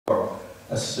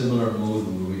a similar mood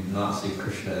where we do not see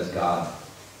Krishna as God.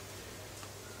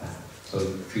 So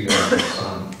you treat him as a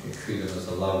son, you treat him as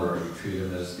a lover, you treat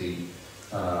him as the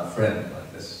friend,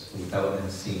 like this, without him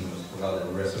seeing, without a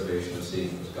reservation of seeing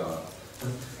him as God.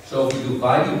 So if we do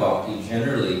Vaidhi Bhakti,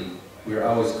 generally, we're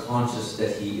always conscious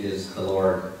that he is the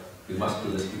Lord. We must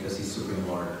do this because he's Supreme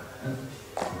Lord.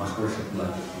 We must worship him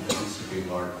like this because he's Supreme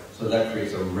Lord. So that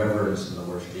creates a reverence in the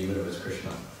worship, even if it's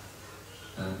Krishna.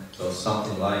 So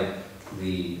something like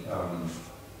the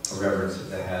reverence that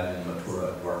they had in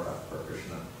Mathura and Dwarka for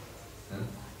Krishna.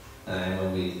 And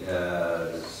when we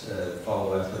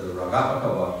follow after the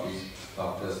Ragatmaka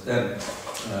Bhaktas, then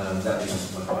that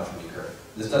becomes much weaker.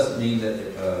 This doesn't mean that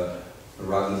if the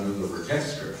Raganuga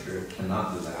rejects scripture, it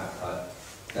cannot do that, but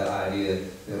that idea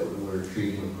that we're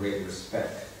treating with great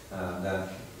respect, that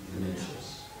diminishes.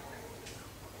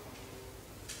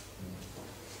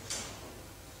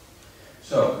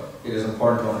 So, it is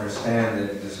important to understand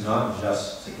that it is not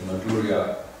just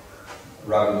Madhurya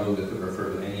Raganuga could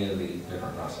refer to any of the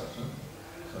different rasas.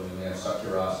 So we may have Sakya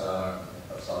Rasa,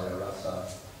 Salya Rasa,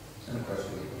 and of course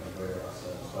we have Madhurya Rasa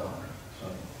as well.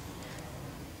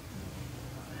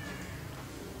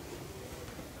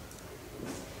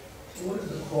 So what is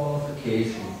the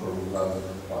qualification for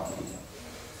Raganuga Bhakti?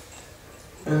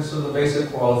 And so the basic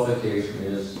qualification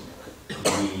is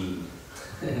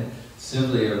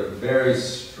simply a very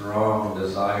strong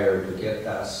desire to get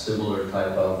that similar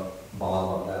type of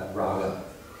bhava, that raga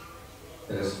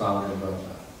that is found in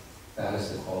Brahma. That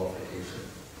is the qualification.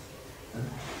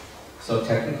 So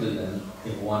technically then,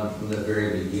 if one from the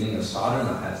very beginning of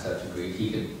sadhana had such a greed, he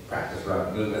could practice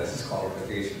Raganuga. That's his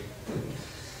qualification,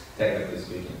 technically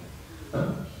speaking.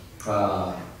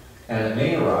 And it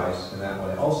may arise in that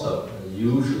way also,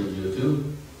 usually due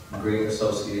to great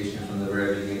association from the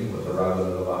very beginning with the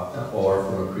Raganuga Bhakta or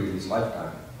from a previous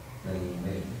lifetime. Then you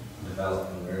may develop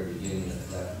in the very beginning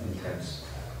of that intense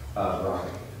raga.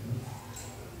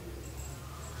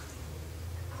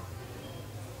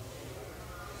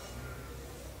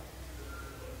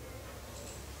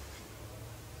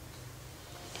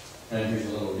 And here's a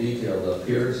little detail. The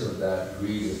appearance of that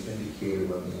greed is indicated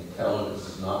when the intelligence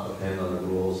does not depend on the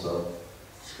rules of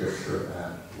scripture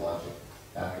and logic.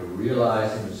 After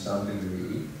realizing to some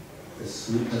degree the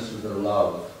sweetness of their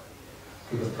love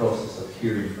through the process of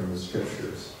hearing from the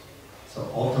scriptures. So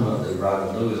ultimately,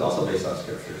 Raganuga is also based on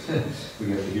scriptures.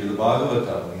 We have to hear the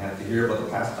Bhagavatam. We have to hear about the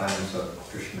pastimes of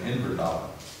Krishna in Vrindavan.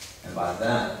 And by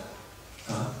that,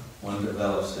 one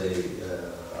develops a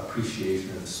appreciation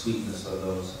of the sweetness of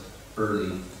those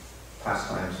early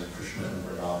pastimes of Krishna in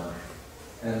Vrindavan.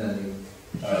 And then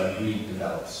the greed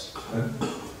develops.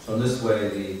 So in this way,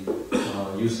 the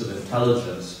use of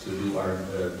intelligence to do our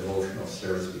devotional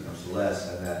service becomes less,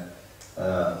 and that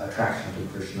attraction to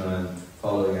Krishna and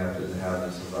following after the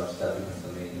inhabitants of Raj, that becomes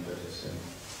the main impetus in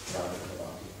Raganuga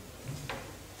Bhakti.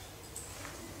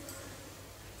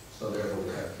 So therefore we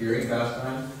have hearing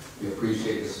pastime, we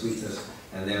appreciate the sweetness,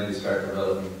 and then we start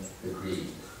developing the greed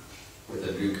with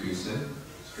a decrease in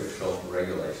scriptural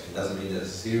regulation. It doesn't mean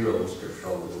there's zero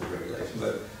scriptural regulation,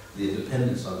 but the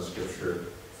dependence on the scripture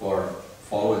for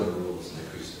following the rules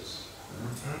decreases.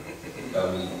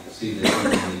 We see this in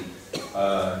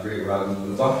the great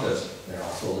Raganuga Bhaktas. They're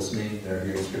also listening, they're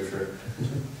hearing scripture.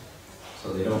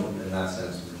 So they don't, in that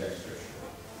sense, reject scripture.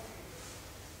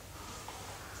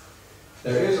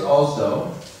 There is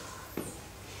also,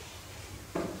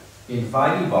 in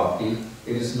Vaidhi Bhakti,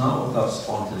 it is not without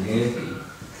spontaneity,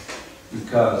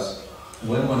 because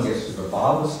when one gets to the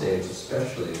bhava stage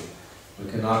especially, we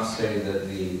cannot say that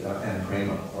and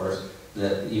prema of course,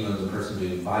 that even the person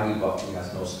doing Vaidhi Bhakti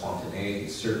has no spontaneity.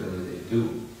 Certainly they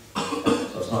do.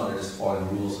 So it's not they're just following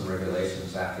rules and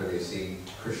regulations after they see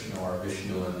Krishna or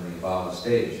Vishnu in the bhava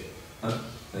stage.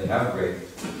 They have great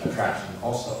attraction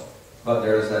also. But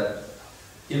there is that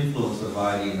influence of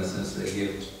Vaidhi in the sense that they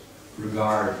give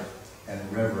regard and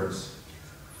reverence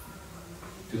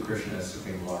to Krishna as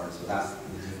Supreme Lord. So that's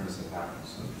the difference that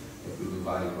happens if we do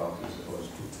Vaidhi Bhakti as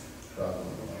opposed to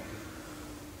Raganuga Bhakti.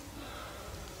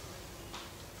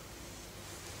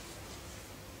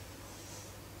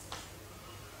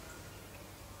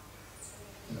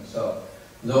 So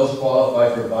those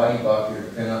qualified for Vaidhi Bhakti are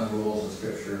dependent on rules of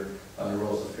Scripture,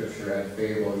 and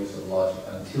favorable use of logic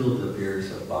until the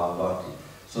periods of Bhava Bhakti.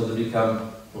 So they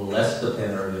become less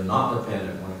dependent, or they're not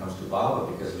dependent when it comes to Bhava,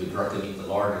 because we directly meet the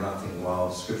Lord and not thinking, well,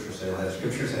 the Scripture said that,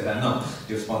 Scripture said that. No,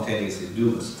 you spontaneously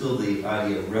do, but still the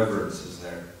idea of reverence is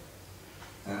there,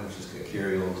 which is going to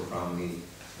carry over from the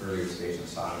earlier stage of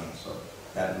sadhana. So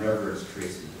that reverence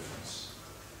creates the difference.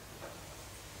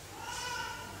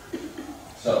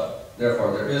 So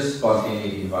therefore there is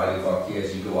spontaneity in Vaidhi Bhakti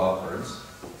as you go upwards.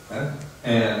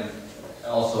 And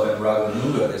also in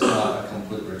Raganuga, it's not a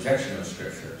complete rejection of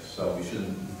scripture. So we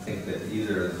shouldn't think that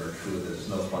either of them are true, that there's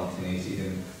no spontaneity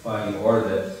in Vaidhi, or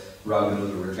that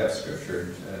Raganuga rejects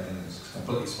scripture and is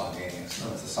completely spontaneous.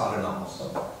 No, it's a sadhana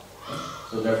also.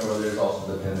 So therefore there's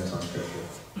also dependence on scripture.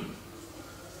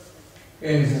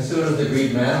 And as soon as the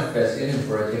greed manifests in him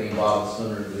for attaining bhava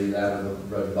similarly that of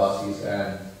the Brajavasis,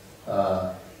 and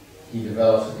he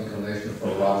develops an inclination for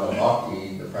Raga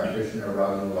Bhakti, the practitioner of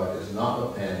Raganuga Bhakti does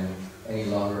not depend any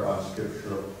longer on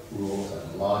scriptural rules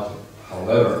and logic.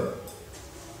 However,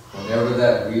 whenever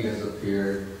that greed has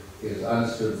appeared, it is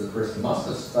understood that the person must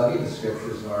have studied the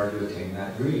scriptures in order to attain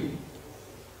that greed.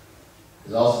 It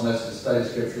is also necessary to study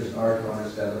scriptures in order to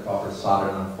understand the proper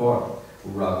sadhana form,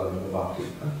 Raganuga Bhakti.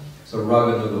 So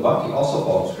Raganuga Bhakti also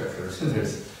follows scriptures.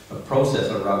 There's a process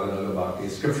of Raganuga Bhakti.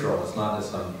 It's scriptural. It's not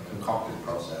just some concocted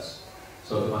process.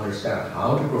 So to understand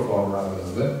how to perform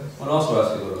Raganuga, one also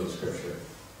has to go to the scripture.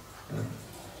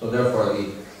 So therefore,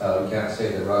 we can't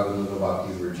say that Raganuga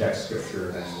Bhakti rejects scripture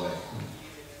in any way.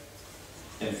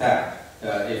 In fact,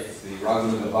 if the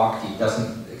Raganuga Bhakti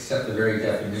doesn't accept the very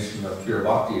definition of pure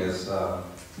bhakti as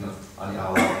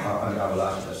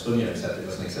Aniavalasha Sunya accept, it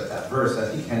doesn't accept that verse,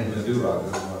 that he can't even do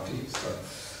Raganuga Bhakti. So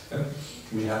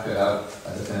we have to have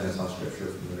a dependence on scripture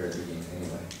from the very beginning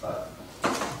anyway. But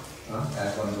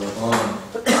as one goes on,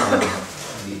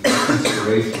 the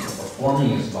inspiration for performing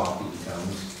his bhakti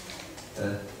becomes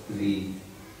the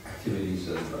activities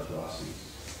of the Brajavasis.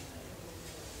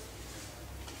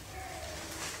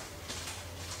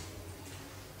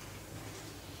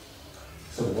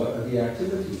 So what are the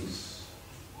activities?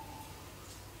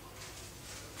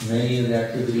 Many of the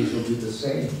activities will be the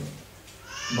same,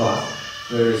 but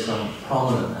there is some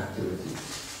prominent activities.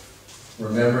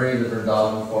 Remembering the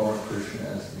Vrindavan form of Krishna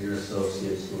as near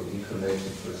associates to an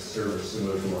inclination for service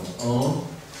similar to one's own,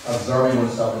 absorbing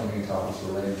oneself in many topics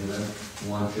related to them,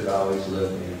 one should always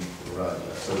live in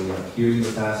Raja. So we have hearing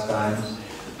the pastimes,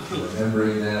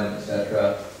 remembering them,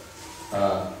 etc.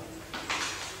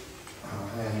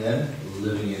 And then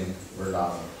living in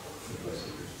Vrindavan.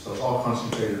 So it's all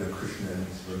concentrated on Krishna and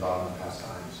his Vrindavan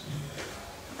pastimes.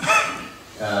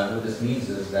 What this means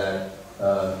is that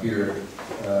here,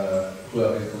 who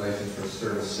have inclinations for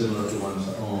service similar to one's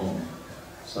own.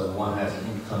 So one has an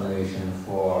inclination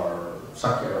for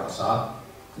Sakya Rasa,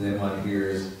 and then one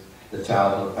hears the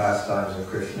childhood pastimes of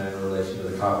Krishna in relation to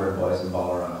the cowherd boys and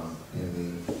Balaram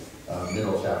in the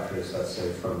middle chapters, let's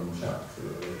say from chapter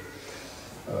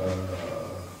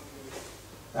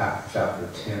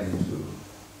 10 to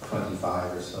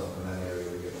 25 or so, in that area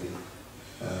we get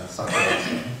the Sakya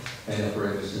Rasa. And if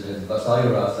we're interested in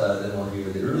Vatsalya Rasa, then we'll hear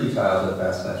the early childhood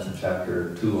pastimes from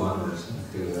chapter 2 onwards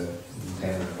to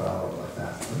 10 or 12 or like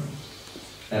that.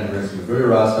 And we're interested in Vira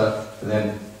Rasa, and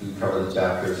then we cover the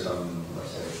chapters from,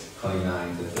 let's say,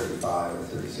 29 to 35 or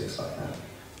 36 like that.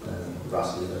 And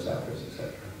Rasa Lila chapters,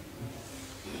 etc.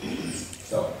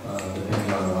 So,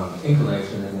 depending on one's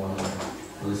inclination, then one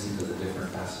will listen to the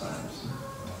different pastimes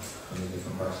in the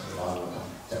different parts of the Bhagavatam,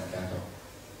 10th canto.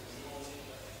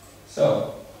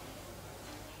 So,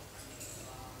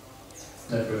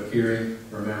 that we're hearing,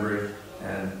 remembering,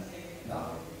 and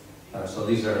so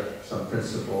these are some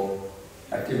principal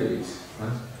activities.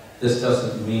 Right? This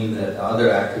doesn't mean that other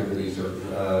activities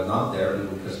are not there,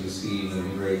 because we see the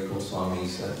great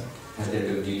Goswamis and they're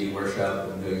doing deity worship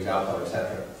and doing japa,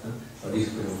 etc. But these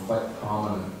have been quite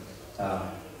prominent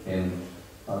in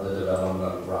the development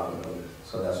of Raganuga.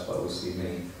 So that's why we see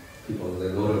many people, they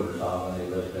go to Vrindavan, they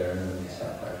live there, and then they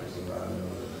start practicing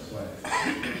Raganuga in this way.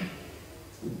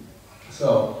 So,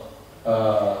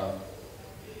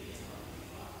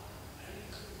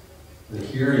 the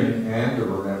hearing and the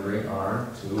remembering are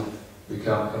to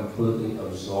become completely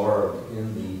absorbed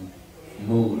in the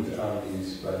mood of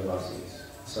these Brajavasis,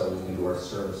 so we can do our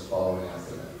service following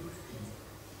after them.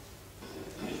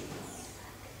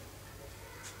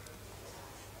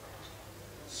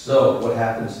 So, what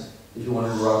happens if you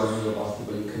want to do Raganuga Bhakti,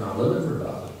 but you cannot live in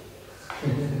Vrindavan?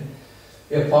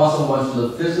 If possible, one should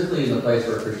live physically in the place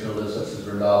where Krishna lives, such as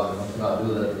Vrindavan. One cannot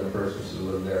do that for the persons who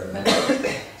live there.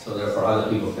 So therefore, other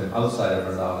people can, outside of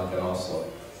Vrindavan, can also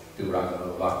do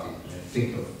Raganuga Bhakti and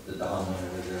think of the Dhamma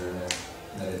and their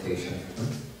meditation.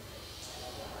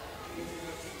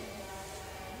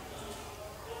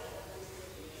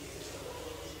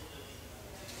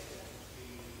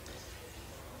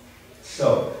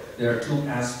 So, there are two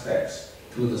aspects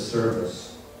to the service.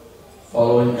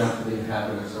 Following after the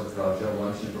inhabitants of Raja,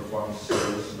 one should perform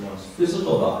service in one's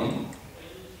physical body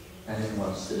and in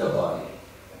one's siddha body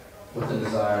with the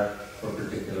desire for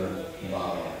particular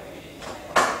bhava.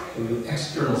 We do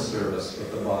external service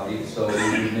with the body, so we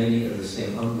do many of the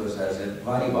same angas as in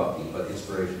Vaidhi Bhakti, but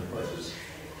inspiration, of course, is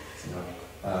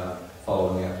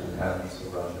following after the habits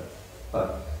of Raja.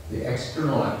 But the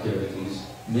external activities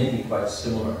may be quite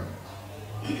similar.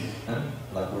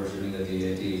 Like worshiping the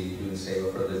deity, doing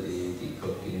seva for the deity,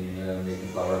 cooking, making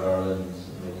flower garlands,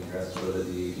 making dresses for the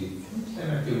deity.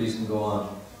 Same activities can go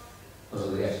on. Those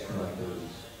are the external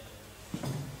activities.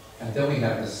 And then we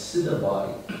have the Siddha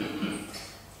body.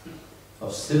 So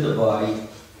Siddha body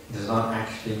does not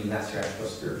actually mean that's your actual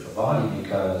spiritual body,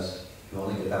 because you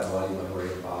only get that body when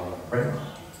we're involved in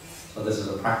prema. So this is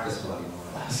a practice body, more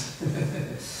or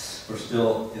less. We're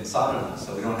still in sadhana,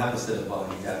 so we don't have a Siddha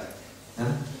body yet.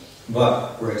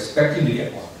 But we're expecting to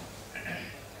get one,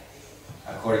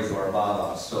 according to our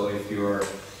bhavas. So if you're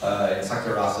in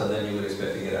Sakya Rasa, then you would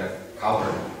expect to get a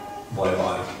cowherd boy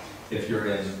body. If you're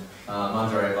in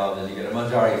Manjari Bhava, then you get a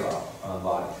Manjari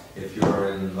body. If you're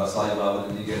in Vasali Bhava,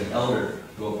 then you get an elder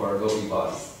Gopar Gopi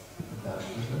body.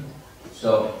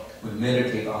 So we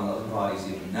meditate on those bodies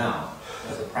even now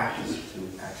as a practice to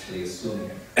actually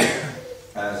assume it.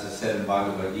 As is said in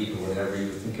Bhagavad Gita, whatever you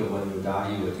think of when you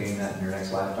die, you attain that in your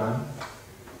next lifetime.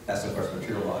 That's of course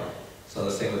material body. So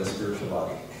the same with the spiritual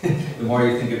body. The more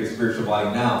you think of your spiritual body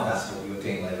now, that's what you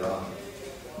attain later on.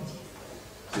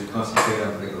 So you concentrate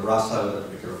on a particular rasa with a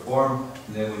particular form,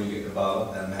 and then when you get to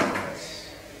bhava, that manifests.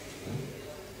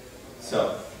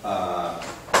 So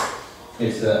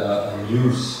it's a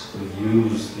use. We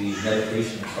use the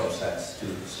meditation process to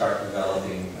start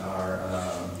developing our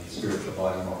spiritual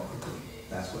body more quickly.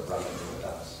 That's what Raja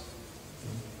does.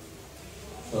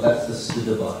 So that's the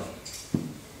Siddha body.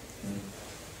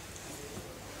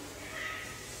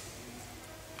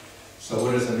 So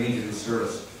what does it mean to do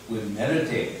service? We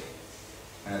meditate.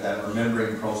 And that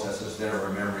remembering process is there,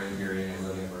 remembering, hearing, and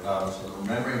living for God. So the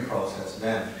remembering process,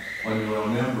 then, when you're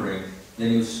remembering,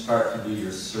 then you start to do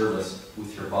your service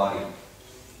with your body,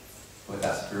 with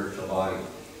that spiritual body.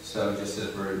 So just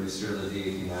as we serve the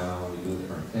deity now, we do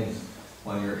different things.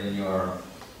 When you're in your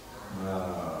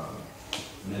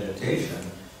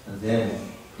meditation, and then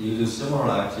you do similar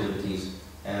activities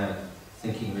and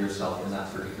thinking of yourself in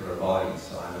that particular body.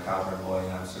 So I'm a cowherd boy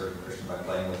and I'm serving Krishna by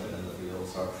playing with him in the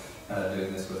fields, or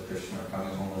doing this with Krishna, or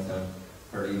coming home with him,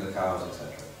 herding the cows,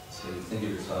 etc. So you think of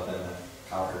yourself in a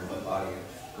cowherd boy body and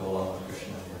go along with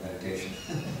Krishna in your meditation.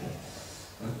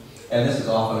 And this is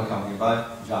often accompanied by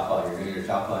japa. You're doing your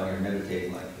japa and you're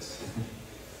meditating like this.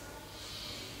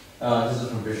 This is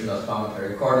from Krishna's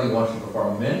commentary. Accordingly, one should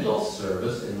perform mental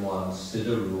service in one's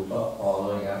Siddha Rupa,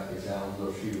 following after examples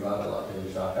of Sri Radha, Lakshmi,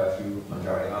 Vishaka, Sri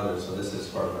Manjari, and others. So this is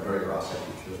for Madhurya Rasa,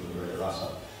 which is Madhurya Rasa.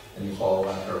 And you follow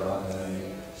after Radha and the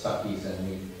Sakis and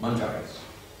the Manjaris.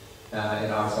 In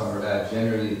our Sampradaya,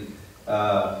 generally,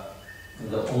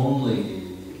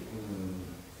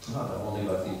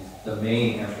 the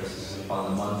main emphasis is upon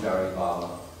the Manjari Bhava,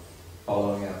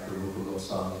 following after Rupa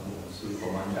Goswami, who is Rupa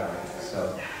Manjari.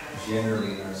 So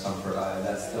generally in our Sampradaya,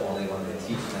 that's the only one they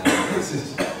teach now. This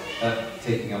is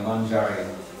taking a Manjari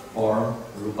form,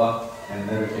 Rupa, and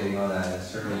meditating on that, and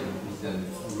certainly within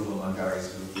Rupa Manjari's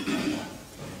group.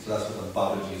 So that's what the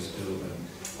Babajis do,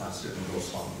 and certain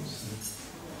Goswamis.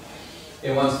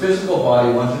 In one's physical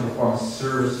body, one should perform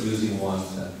service using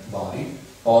one's body,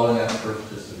 following after first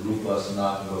just the Rupa,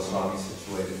 Sanatana Goswami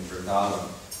situated in Vrindavan.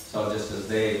 So just as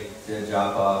they did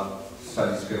japa,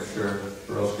 study scripture,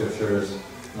 wrote scriptures,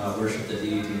 worship the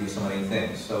deity, do so many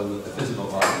things. So with the physical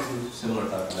body, we do similar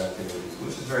type of activities,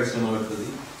 which is very similar to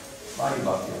the body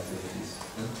bhakti activities.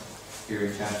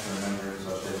 Hearing, chanting, remembrance,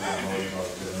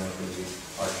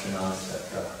 archana,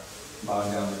 etc.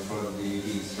 Bowing down before the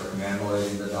deities,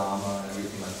 circumambulating the Dhamma, and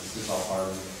everything like this is all part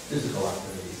of the physical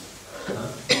activities.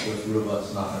 With Rupa,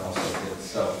 it's not also did.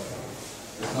 So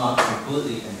it's not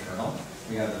completely internal.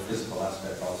 We have the physical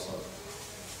aspect also.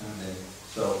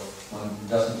 So one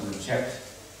doesn't reject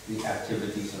the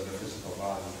activities of the physical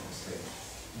body in the state.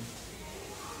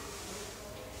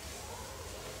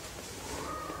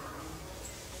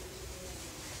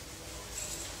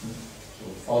 So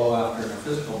we follow after in the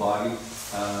physical body,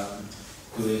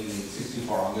 doing the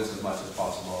 64 angas as much as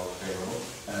possible is favorable.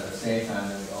 And at the same time,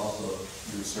 then we also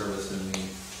do service in the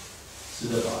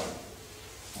Siddha body,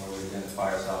 where we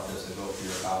identify ourselves as a gopi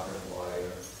or cowherd boy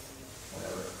or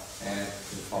whatever, and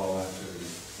we follow after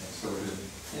these things. So we're doing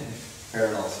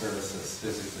parallel services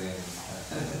physically.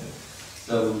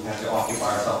 So we have to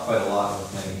occupy ourselves quite a lot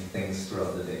with many things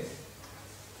throughout the day.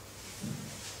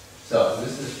 So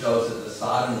this just shows that the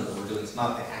sadhana that we're doing, it's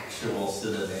not the actual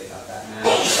siddha deka, that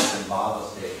manifests in bhava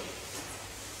state.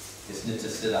 It's nitya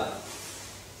siddha.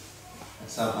 And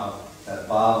somehow that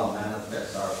bhava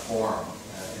manifests our form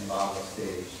in bhava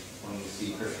stage when you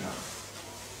see Krishna.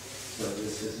 So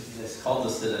it's called the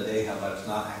Siddha Deha, but it's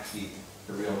not actually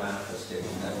the real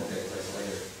manifestation. That will take place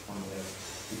later when we have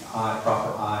the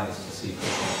proper eyes to see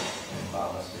Krishna in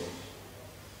bhava stage.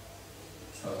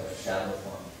 So like a shadow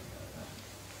form.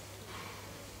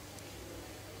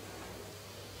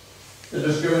 The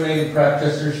discriminating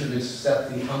practitioner should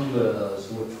accept the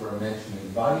angas which were mentioned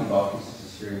in Bhakti Bhakti, such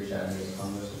as Sri Chandra's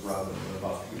angas of Raga Nuga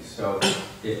Bhakti. So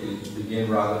if we begin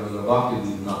Raga Nuga Bhakti,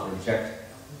 we do not reject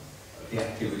the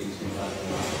activities we have in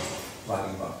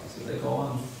Bhakti Bhakti. So they go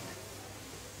on.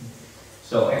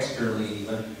 So externally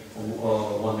even,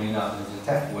 one may not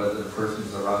detect whether the person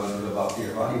is a Raga Nuga Bhakti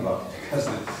or Bhakti Bhakti, because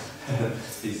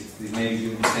they may be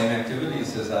doing the same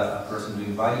activities as a person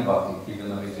doing Bhakti Bhakti, even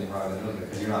though he's in Raga Nuga,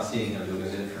 because you're not seeing him do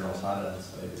his internal sadhana.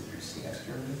 So if you're seeing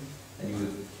externally, then you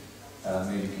would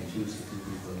maybe confuse the two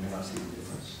people, and you may not see the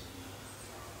difference.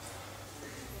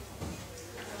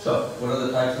 So, what are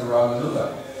the types of Raga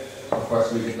Nuga? Of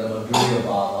course, we get the Madhurya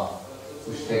Bhava,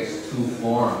 which takes two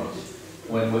forms.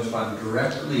 When which one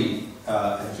directly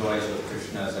enjoys with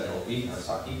Krishna as a gopi or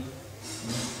saki,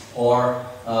 or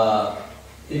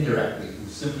indirectly, who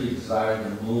simply desire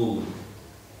the mood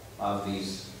of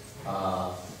these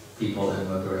people in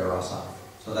Madhurya Rasa.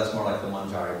 So that's more like the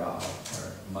Manjari Bhava,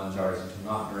 where Manjaris do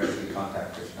not directly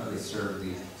contact Krishna, they serve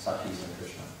the sakis and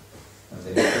Krishna, and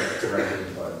they don't directly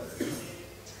enjoy Krishna.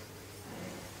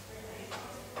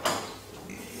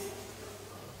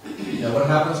 Now, what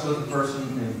happens with a person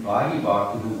in Bhakti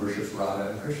Bhakti who worships Radha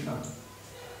and Krishna?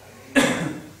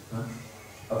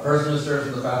 A person who serves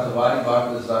in the path of Bhakti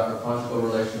Bhakti desires for conjugal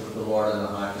relations with the Lord in a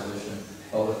high position,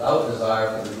 but without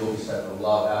desire for the gopi type of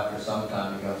love, after some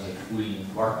time becomes a queen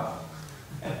Dwarka.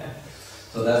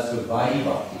 So that's with Bhakti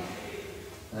Bhakti.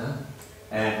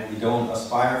 And we don't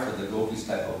aspire for the gopis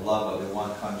type of love, but we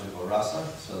want conjugal rasa.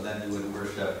 So then you would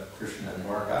worship Krishna and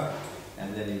Dwarka,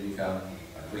 and then you become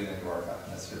Queen of Dwarka.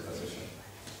 That's your position.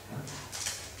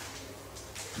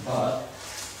 But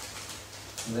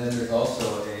then there's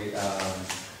also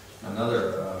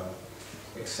another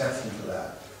exception to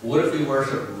that. What if we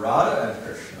worship Radha and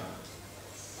Krishna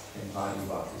in Bhakti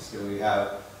Bhakti? So we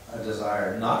have a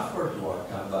desire not for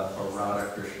Dwarka, but for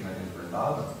Radha Krishna in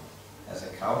Vrindavan as a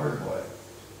cowherd boy.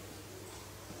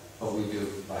 But we do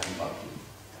Bhakti Bhakti.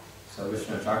 So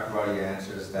Vishnu Chakravarti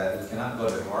answers that we cannot go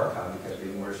to Dwarka because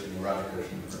we're worshiping Radha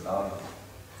Krishna in Vrindavan.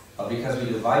 But because we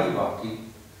do Bhakti Bhakti,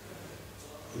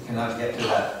 we cannot get to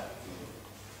that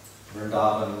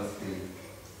Vrindavan with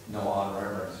the no awe and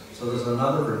reverence. So there's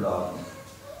another Vrindavan.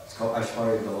 It's called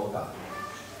Aishwarya Goloka.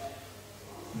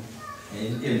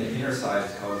 In the inner side,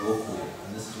 it's called Gokul,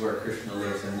 and this is where Krishna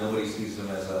lives, and nobody sees him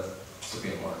as a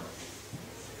Supreme Lord.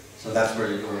 So that's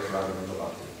where you go with Radha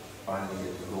Bhakti. Finally,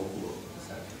 you get to Gokul.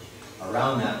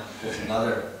 Around that, there's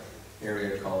another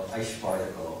area called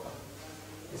Aishwarya Goloka.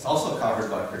 It's also covered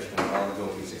by Krishna, all the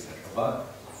gopis, etc. But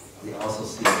we also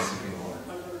see the Supreme Lord.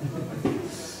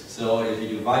 So if you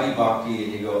do Bhakti Bhakti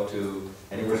and you go to,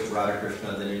 and you worship Radha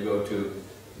Krishna, then you go to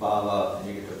Bhava, and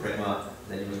you get to Prema,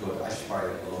 then you would go to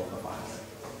Aishwarya Goloka finally.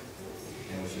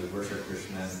 In which you would worship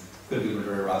Krishna. Could be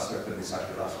Madhurya Rasa, could be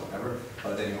Sakya Rasa, whatever.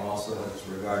 But then you also have this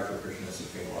regard for Krishna as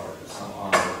Supreme Lord, some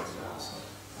honor as well.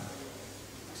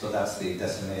 So that's the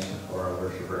destination for a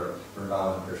worshipper of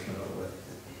Vrindavan Krishna with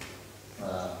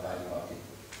Bhakti Bhakti.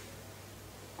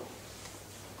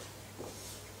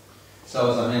 So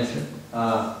as I mentioned,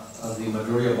 the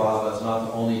Madhurya Bhava is not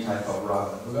the only type of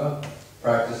Raga Nuga.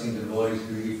 Practicing devotees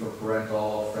greedy for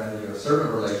parental, friendly, or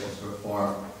servant relations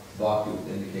perform Bhakti with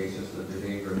indications of the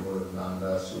behavior of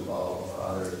Nanda, Subal, or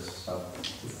others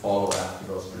who follow after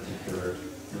those particular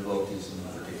devotees in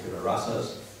the particular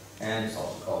rasas. And it's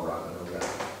also called Raga Nuga.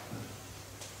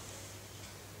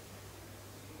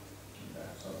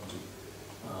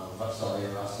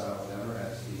 Vatsalya Rasa, whatever,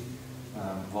 as the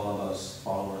Vallabha's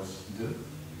followers do.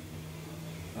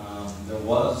 There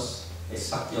was a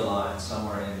Sakya line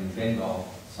somewhere in Bengal.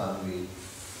 Some of the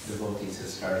devotees had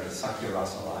started a Sakya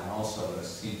Rasa line also, that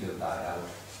seemed to have died out.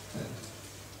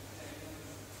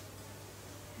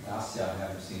 Dasya, I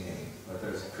haven't seen any, but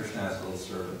there's Krishna has little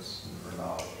servants in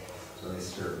Vrindavan. So they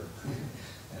serve,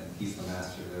 and he's the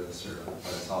master, they're the servant,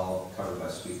 but it's all covered by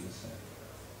sweetness there.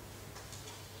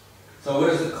 So what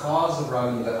is the cause of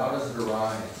Raga Nuga? How does it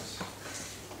arise?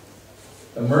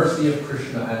 The mercy of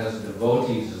Krishna and his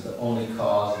devotees is the only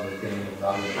cause of attaining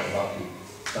Raga Nuga Bhakti.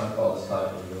 Some call this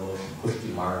type of devotion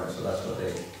Pushti Marga, so that's what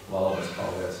they Vallabhas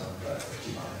call their son,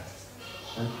 Pushti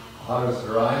Marga. How does it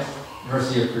arise?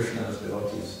 Mercy of Krishna and his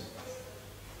devotees.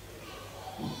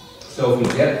 So if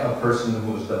we get a person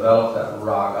who has developed that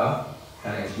raga,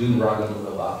 and he's doing Raga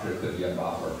Nuga Bhakti, it could be a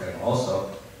bhava or prema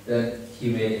also, then he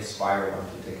may inspire one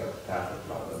to take up the path of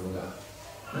Raganuga.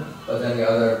 But then the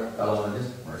other element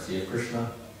is mercy of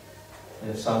Krishna.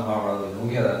 And if somehow or other we don't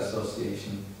get that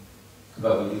association,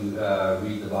 but we do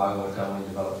read the Bhagavatam, we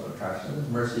develop some attraction, the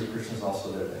mercy of Krishna is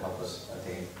also there to help us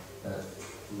attain that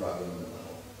Raganuga level.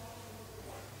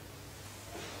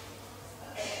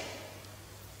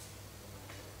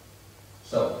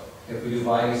 So, if we do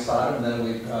Vaidhi sadhana,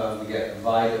 then we get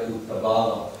Vaidhi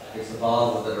Uttabhava. It's a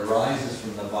bhava that arises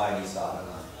from the Vaidhi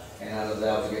sadhana. And out of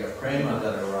that we get a prema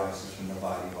that arises from the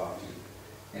Vaidhi bhakti.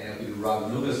 And if we do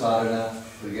Raganuga sadhana,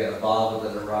 we get a bhava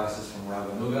that arises from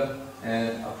Raganuga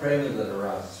and a prema that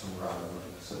arises from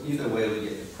Raganuga. So either way we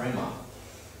get the prema,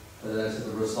 but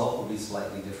the result will be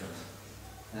slightly different.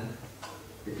 And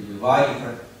if you do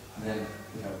Vaidhi, then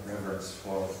we have reverence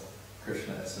for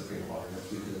Krishna as Supreme Lord.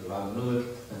 If we do the Raganuga,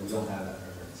 then we don't have that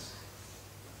reverence.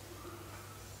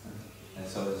 And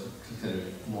so it's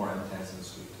considered more intense and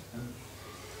sweet.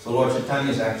 So Lord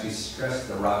Chaitanya has actually stressed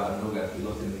the Raganuga. If you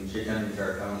look in the Chaitanya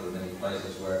Charitamrita, there are many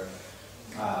places where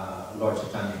Lord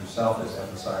Chaitanya himself is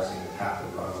emphasizing the path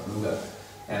of Raganuga.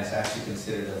 And it's actually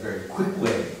considered a very quick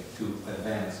way to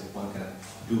advance if one can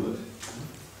do it.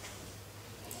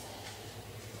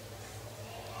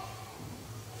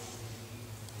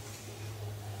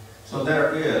 So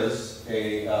there is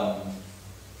a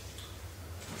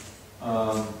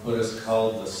what is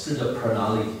called the Siddha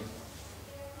Pranali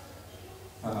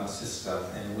system,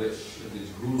 in which the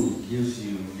Guru gives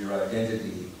you your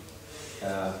identity,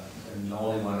 and the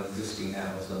only one existing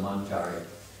now is the Manjari.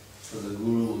 So the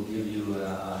Guru will give you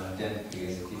an identity,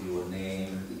 and give you a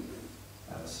name,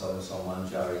 so-and-so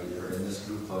Manjari. You're in this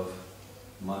group of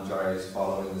Manjaris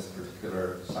following this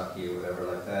particular Saki or whatever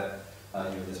like that.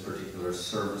 You have this particular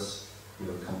service, you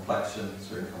have a complexion,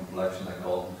 certain complexion, like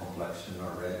golden complexion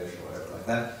or reddish or whatever like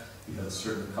that. You have a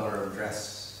certain color of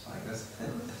dress, like this,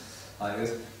 like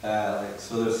this.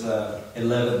 So there's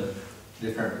 11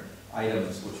 different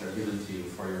items which are given to you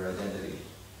for your identity.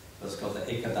 So it's called the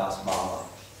Ekadas Bhava.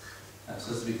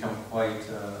 So this has become quite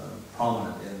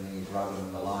prominent in the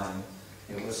Raganuga line.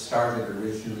 It was started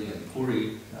originally in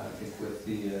Puri, I think with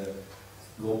the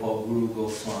Gopal Guru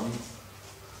Goswami.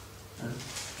 And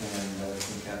I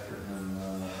think after him,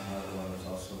 another one was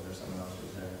also there, someone else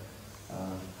was there.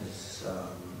 His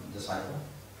disciple,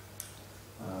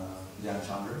 Dhyan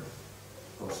Chandra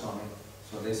Goswami.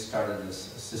 So they started this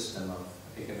system of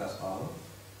Ekadas Bhava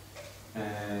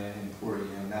in Puri,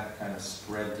 and that kind of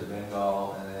spread to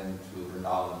Bengal and then to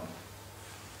Vrindavan.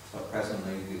 So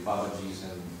presently, the Babajis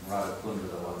and Radhakund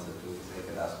are the ones that do this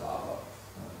Ekadas Bhava.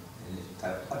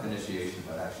 Like initiation,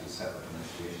 but actually separate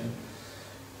initiation.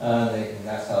 And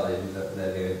that's how they do that.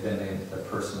 The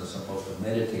person is supposed to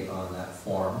meditate on that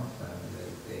form,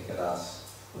 the Ekadas,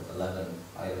 with 11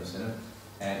 items in it,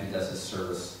 and he does his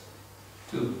service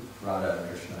to Radha and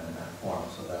Krishna in that form.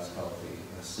 So that's called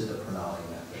the Siddha Pranali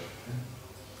method.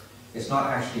 It's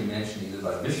not actually mentioned either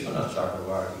by Vishwanath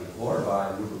Chakravarti or by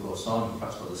Rupa Goswami, who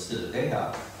talks about the Siddha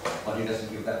Deha, but he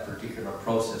doesn't give that particular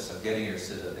process of getting your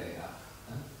Siddha Deha.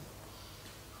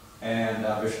 And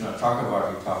Vishwanath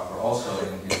Chakravarti talked also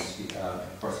in his,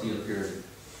 of course he appeared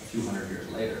a few hundred years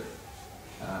later,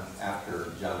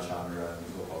 after Dhyan Chandra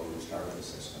and Gopal Guru started the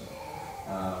system.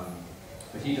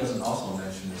 But he doesn't also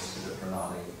mention this Siddha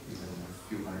Pranali even a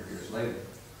few hundred years later.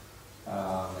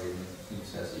 He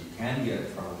says that you can get it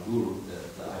from a guru,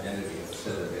 the identity of the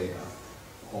Siddha Deha,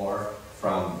 or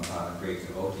from a great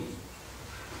devotee,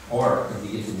 or it can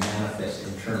begin to manifest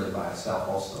internally by itself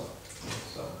also.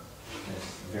 So there's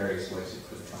various ways it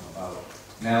could come about.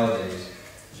 Nowadays,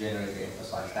 generally they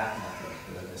emphasize that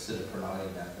method, the Siddha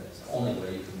Pranali method. It's the only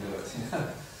way you can do it.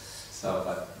 So,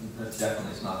 but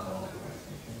definitely it's not the only way.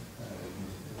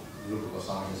 Rupa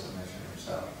Goswami doesn't mention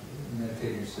himself.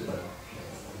 Meditate your Siddha.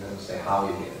 He doesn't say how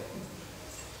you get it.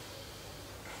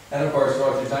 And of course,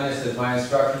 Lord Chaitanya says, my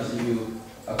instruction is that you,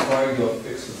 according to a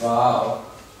fixed vow,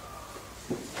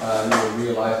 you will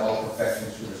realize all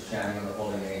perfections through this chanting of the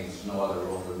holy names. No other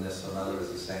rule than this. So in other words,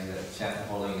 he's saying that chant the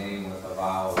holy name with a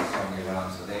vow so many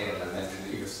rounds a day, and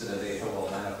eventually your Siddha Deha will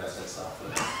manifest itself.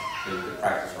 So you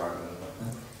practice Raganuga.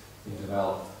 You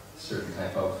develop a certain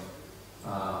type of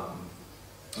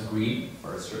greed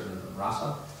for a certain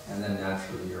rasa, and then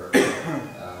naturally your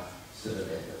Siddha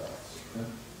Deha develops.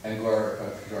 And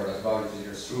Gauradas Bhagavan says,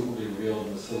 your fruit will be revealed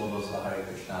in the syllables of the Hare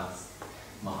Krishna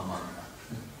Mahamantra.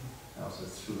 Also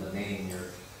through the name, your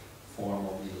form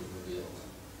will be revealed.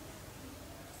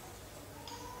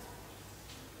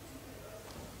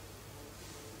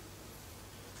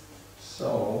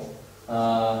 So,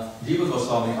 Jiva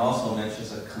Goswami also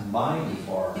mentions a combined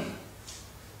form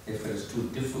if it is too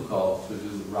difficult to do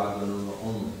Raganuga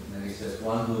only. And then he says,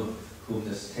 one whom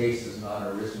this taste has not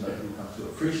arisen, but who comes to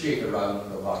appreciate the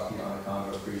Raganuga Bhakti on account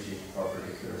of appreciation for a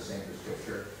particular saint or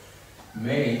scripture,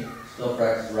 may still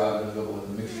practice Raganuga with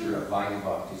a mixture of Vaidhi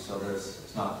Bhakti. So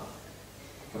it's not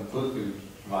completely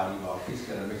Vaidhi Bhakti, it's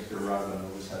got a mixture of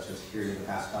Raganuga, such as hearing the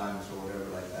pastimes or whatever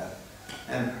like that,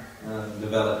 and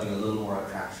developing a little more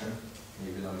attraction,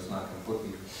 even though it's not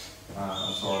completely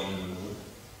absorbed in the mood.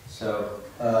 So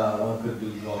one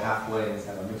could go halfway and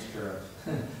have a mixture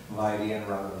of Vaidhi and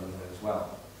Raganuga as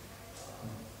well.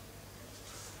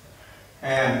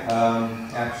 And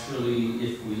actually,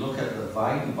 if we look at the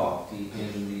Vaidhi Bhakti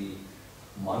in the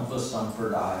Madhva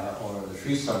Sampradaya or the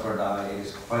Sri Sampradaya, it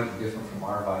is quite different from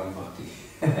our Vaidhi Bhakti.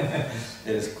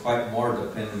 It is quite more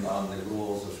dependent on the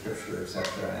rules of scripture,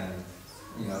 etc., and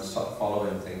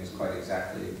following things quite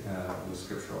exactly with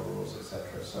scriptural rules,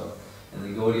 etc. So in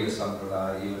the Gaudiya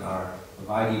Sampradaya, even our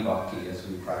Vaidhi Bhakti, as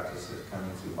we practice it,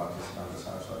 coming through Bhaktisiddhanta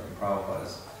Saraswati and Prabhupada,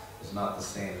 is not the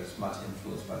same. It's much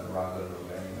influenced by the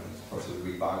Raganuga. Of course,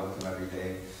 we read Bhagavatam every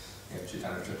day. We have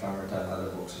Chaitanya Charitamrita and other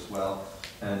books as well.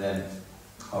 And then,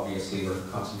 obviously, we're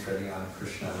concentrating on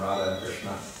Krishna and Radha and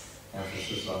Krishna.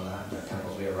 Emphasis on that. In the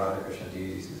temples we have Radha, Krishna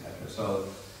deities, etc. So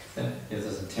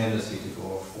there's a tendency to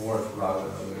go towards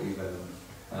Raganuga even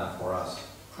for us.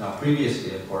 Now,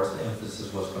 previously, of course, the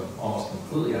emphasis was almost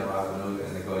completely on Raganuga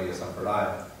in the Gaudiya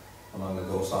Sampradaya, among the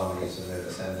Goswamis and their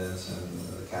descendants, and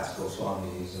the caste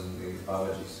Goswamis and the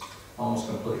Babajis, almost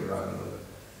completely Raganuga.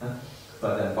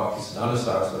 But then Bhaktisiddhanta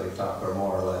Saraswati Thakur,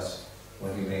 more or less,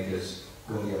 when he made his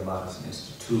Gaudiya Math as an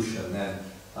institution, then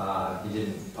he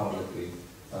didn't publicly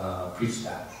preach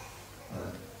that,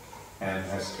 and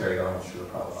has carried on with Srila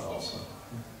Prabhupada also.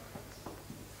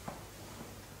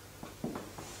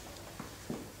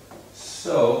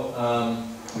 So,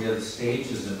 we have the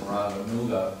stages in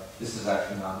Raganuga. This is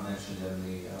actually not mentioned in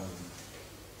the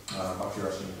Bhakti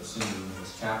Rasamrita Sindhu in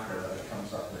this chapter, but it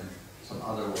comes up in some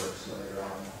other works later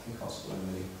on, I think also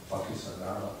in the Bhakti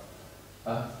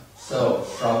Sangharla. So,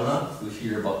 Shravana, we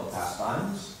hear about the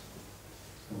pastimes.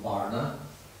 Varna,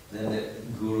 then the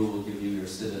Guru will give you your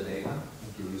Siddha Deva,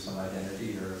 will give you some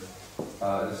identity.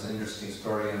 There's an interesting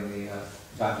story in the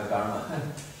Jata Dharma.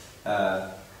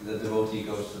 The devotee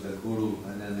goes to the Guru,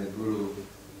 and then the Guru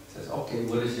says, okay,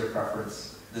 what is your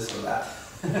preference, this or that?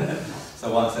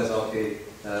 So one says, okay,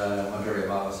 Manjari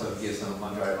Bhava, so he gives him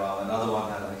Manjari Bhava. Another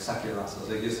one had like Sakya Rasa,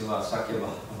 so he gives him a Sakya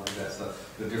Bhava, like that. So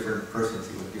to different persons,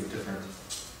 he would give different,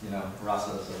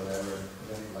 rasas or whatever,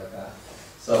 like that.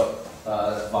 So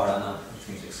that's Varana, which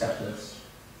means acceptance.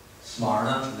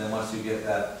 Smarna, then once you get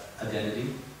that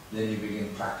identity, then you begin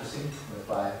practicing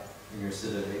by your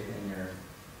Siddha in your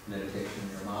meditation in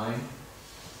your mind.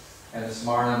 And the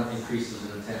Smarna increases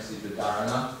in intensity to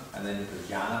Dharana, and then into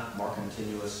Jnana, more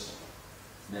continuous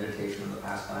meditation of the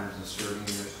pastimes and serving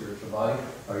in your spiritual body,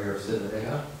 or your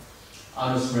Siddha.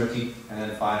 Anusmriti, and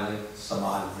then finally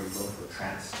Samadhi, where you go into a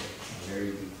trance state, a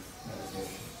very deep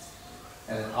meditation.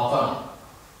 And then Apana,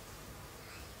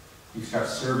 you start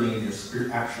serving in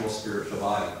your actual spiritual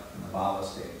body in the Bhava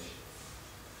stage.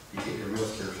 You get your real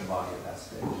spiritual body at that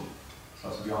stage. So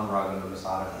it's beyond Raganuga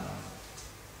Sadhana,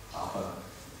 Apana.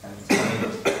 And so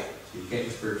you get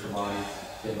your spiritual body,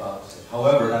 get Bhava stage.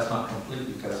 However, that's not complete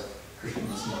because Krishna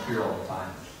doesn't appear all the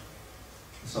time.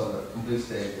 So the complete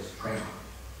stage is prema.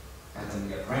 And then you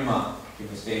get prema, you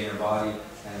can stay in your body,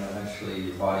 and eventually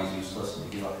your body's useless and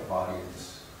you give up your body and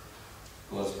just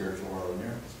go to the spiritual world and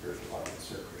your spiritual body and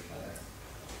serve Krishna there.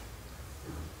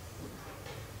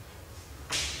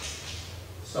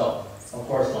 So, of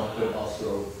course, one could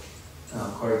also,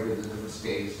 according to the different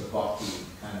stages of bhakti,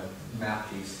 kind of map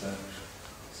these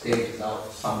stages out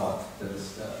somewhat to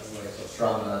this way. So,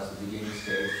 Shravana is the beginning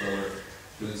stage where we're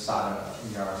doing sadhana,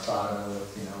 sadhana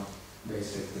with,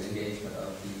 basic engagement of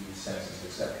the senses,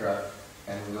 etc.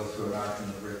 And we go through an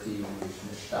arcana vritti, we reach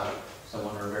nishta. So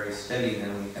when we're very steady,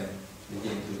 then we can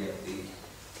begin to get the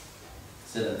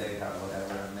siddha deka or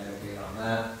whatever and meditate on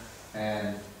that.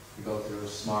 And we go through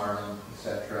smarnam,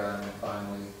 etc. And then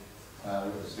finally,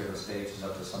 with the different stages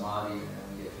up to samadhi, and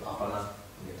then we get to apana,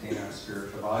 we attain our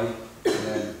spiritual body. And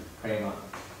then prema,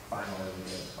 finally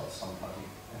we get called sampati.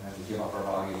 And then we give up our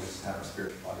body, just have a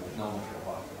spiritual body with no material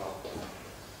body at all.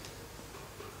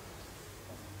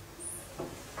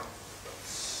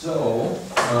 So,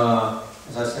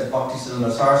 as I said,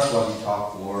 Bhaktisiddhanta Saraswati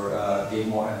Thakur gave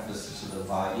more emphasis to the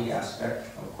Vaidhi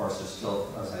aspect. Of course, there's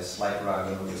still, as I slight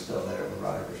Raganuga, still there with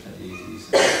Radha Krishna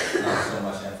deities. Not so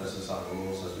much emphasis on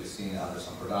rules as we've seen in other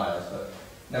sampradayas, but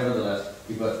nevertheless,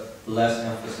 we put less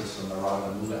emphasis on the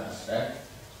Raganuga aspect.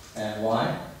 And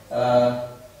why?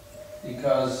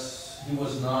 Because he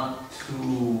was not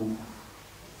too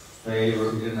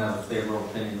favorable, he didn't have a favorable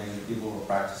opinion. Many people were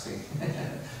practicing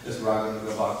this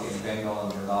Raganuga Bhakti in Bengal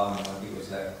and Vrindavan when he was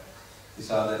there. He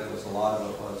saw that it was a lot of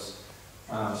it was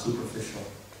superficial.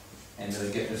 And they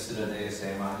would get to sit a day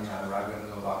saying,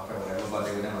 Raganuga Bhakti or whatever, but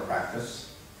they would never practice.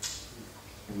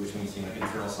 Which means,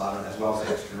 internal sadhana as well as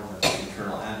external,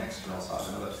 internal and external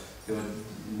sadhana, but they would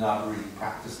not really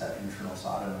practice that internal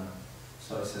sadhana.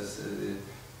 So he says,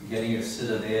 getting you to sit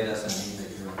a day doesn't mean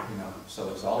that you're, so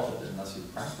exalted unless you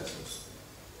practice it.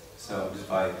 So just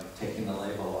by taking the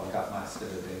label, I got my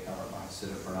siddha day or my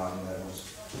siddha pranam,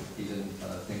 he didn't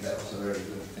think that was a very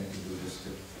good thing to do, just to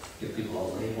give people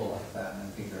a label like that, and I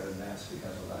think they're advanced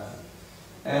because of that.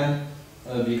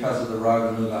 And because of the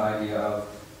Raganuga idea of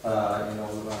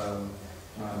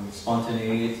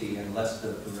spontaneity and less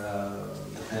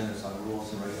dependence on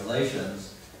rules and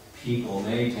regulations, people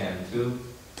may tend to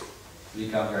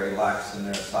become very lax in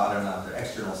their sadhana, their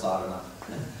external sadhana,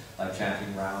 like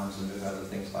chanting rounds and doing other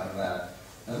things like that.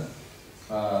 And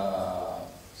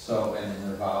in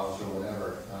their vows or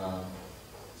whatever.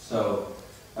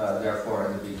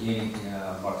 Therefore, in the beginning,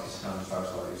 Bhaktisiddhanta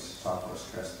Saraswati's talk was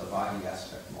stressed the body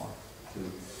aspect more to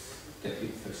get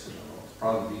people fixed in the rules.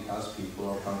 Probably because people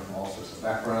are coming from all sorts of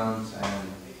backgrounds,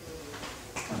 and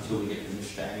until we get to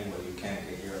Nishta anyway, you can't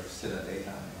get your siddha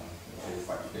daytime, until you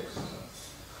quite fixed.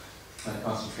 So, and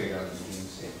concentrate on the beginning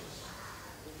stages.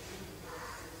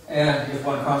 And if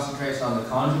one concentrates on the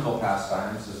conjugal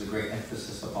pastimes, there's a great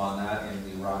emphasis upon that in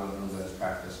the Raganuga's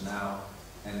practice now,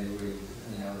 and they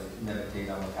meditate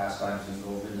on the pastimes in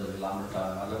Govinda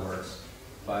Vilamrita and other works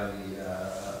by the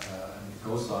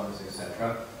Goswamis,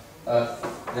 etc.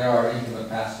 There are intimate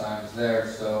pastimes there,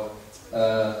 so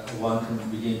one can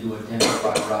begin to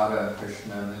identify Radha and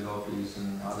Krishna and the gopis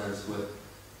and others with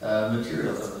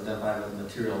material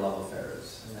love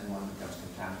affairs, and then one becomes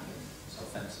contaminated. It's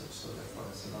offensive, so therefore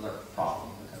it's another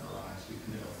problem that can arise. We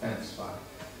commit offense by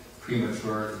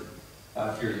premature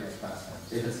hearing those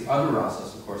pastimes. If it's the other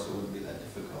rasas, of course, it wouldn't be that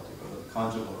difficulty, but with the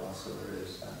conjugal rasa, there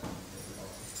is that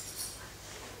difficulty.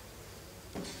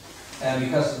 And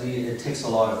because it takes a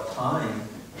lot of time,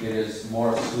 it is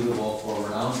more suitable for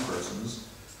renounced persons.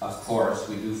 Of course,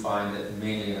 we do find that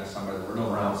mainly in somewhere there were no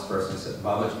renounced persons at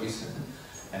Babaji's,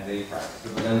 and they practiced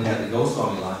it. But then we had the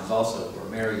Goswami lines also, who were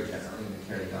married generally, and they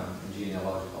carried on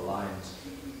genealogical lines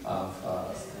of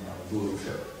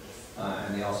guruship.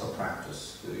 And they also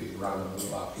practiced the Raganuga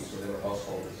Bhakti, so they were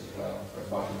householders as well.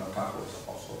 Bhaktivinoda Thakur was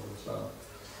a householder as well.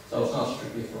 So it's not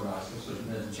strictly for renounced. So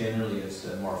generally it's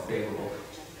more favorable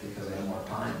because they have more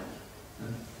time.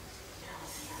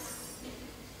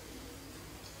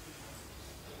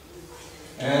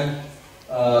 And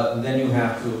then you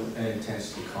have to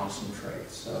intensely concentrate.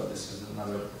 So this is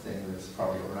another thing that's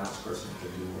probably a renounced person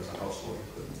could do, whereas a householder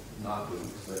could not do,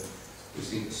 because you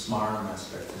see the smarnam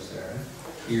aspect is there.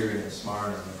 Here in the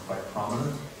smarnam are quite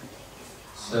prominent.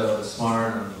 So the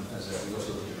smarnam, as it goes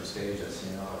through the different stages,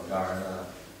 dharana,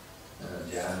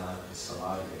 jhana,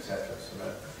 samadhi, etc. So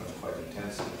that becomes quite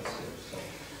intense in that stage. So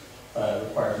it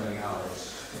requires many hours.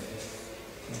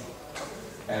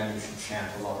 And you should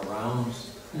chant a lot of rounds.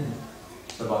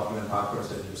 So Bhaktivinoda Thakur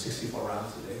said do 64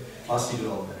 rounds a day, plus you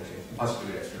do all meditation, plus you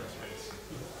do external service.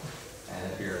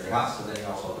 And if you're at the house, then you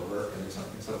also have to work and do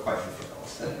something, so quite difficult.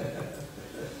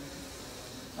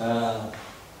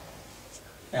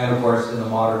 And of course, in the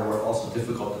modern world, also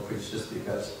difficult to preach just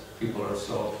because people are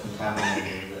so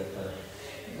contaminated that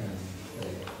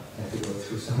they have to go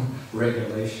through some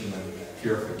regulation and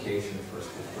purification first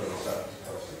before they start this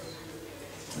process.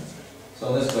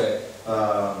 So this way,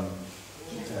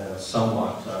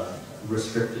 somewhat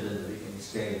restricted in the beginning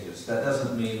stages. That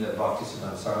doesn't mean that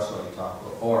Bhaktisiddhanta Saraswati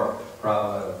Thakur or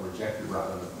Prabhupada have rejected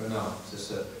Raganuga. No, it's just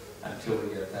that until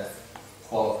we get that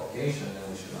qualification, then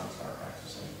we should not start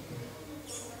practicing.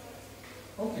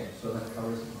 Okay, so that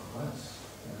covers it more or less.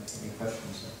 Any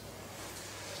questions?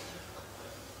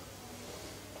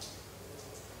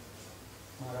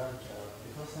 Maharaj,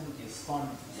 because in ISKCON,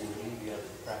 generally we are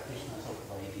practitioners of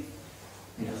Vaidhi.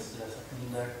 Yes. Does it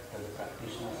mean that the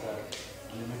practitioners are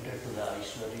limited to the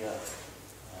Aishwarya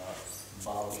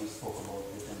bhav you spoke about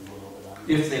within Gologadam?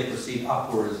 If they proceed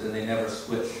upwards and they never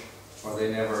switch, or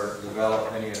they never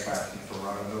develop any attraction for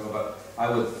Raganuga, but I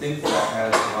would think that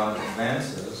as one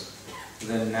advances,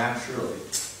 then naturally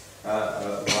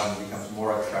one becomes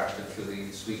more attracted to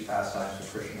the sweet pastimes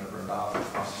of Krishna and Vrindavan and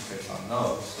concentrates on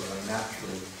those, so then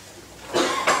naturally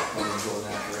one will go in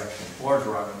that direction towards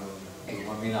Raganuga.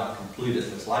 One may not complete it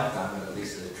this lifetime, but at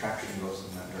least the attraction goes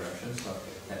in that direction, so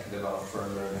that can develop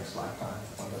further next lifetime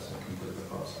if one doesn't complete the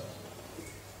process.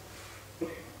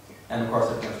 And of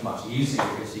course it becomes much easier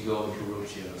as you go into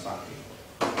Ruchi and Sakti.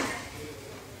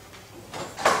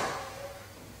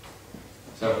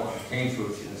 So if one came through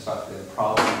Ruchi and Sakti, then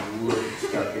probably would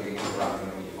start getting into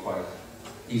Raganuga quite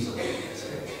easily at that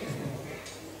stage.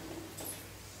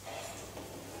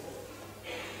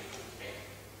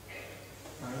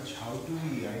 Maharaj, how do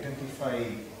we identify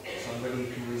somebody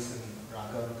who is in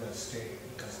Raganuga state?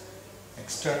 Because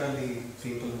externally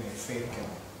people may fake him.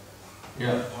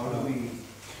 Yeah. How do we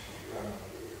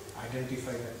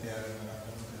identify that they are in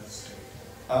Raganuga state?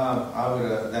 I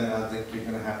would then I think you're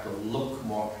going to have to look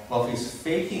more. Well, if he's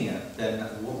faking it, then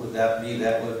what would that be?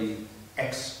 That would be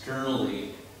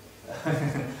externally.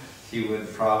 He would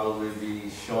probably be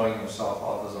showing himself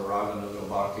off as a Raganuga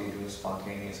Bhakti doing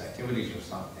spontaneous activities or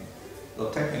something.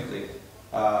 Though technically,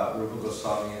 Rupa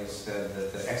Goswami has said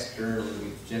that externally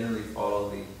we generally follow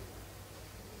the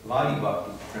Vadi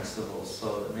Bhakti principles,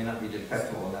 so it may not be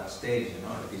detectable in that stage,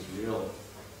 if he's real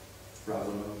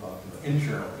Raganuga Bhakti.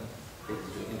 Internally, if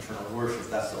he's doing internal worship,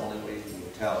 that's the only way you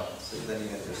would tell. So then you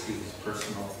have to see his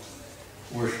personal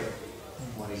worship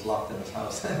when he's locked in his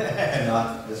house and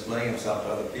not displaying himself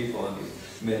to other people and he's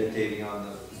meditating on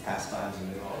the pastimes and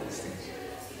doing all these things.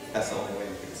 That's the only way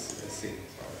you can see it.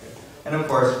 And of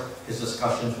course, his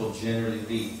discussions will generally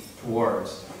lead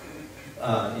towards,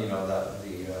 the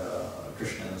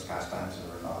Krishna and his pastimes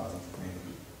and Radha,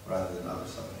 rather than other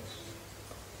subjects.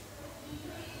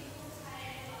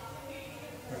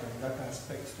 But in that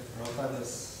aspect, Prabhupada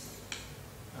has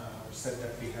said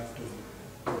that we have to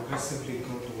progressively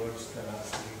go towards the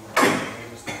last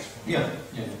Yeah.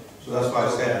 So that's why I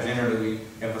said generally we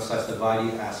emphasize the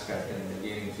Vadi aspect in the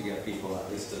beginning to get people at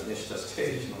least to the Nishta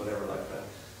stage and whatever like that.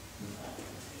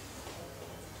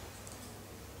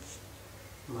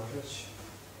 Maharaj,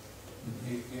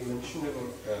 you mentioned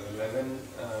about 11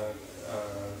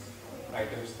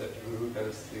 items that Guru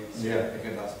tells you. Yeah,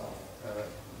 again, that's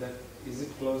that is it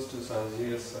close to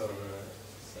Sanjias or?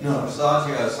 No,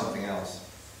 Sajya is something else.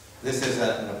 This is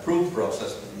an approved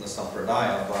process within the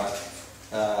Sampradaya, but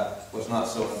was not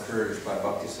so encouraged by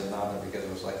Bhaktisiddhanta because it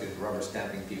was like these rubber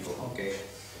stamping people. Okay,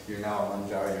 you're now a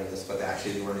Manjari or this, but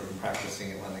actually they weren't even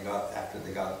practicing it when after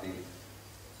they got the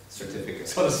certificate,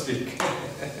 so to speak.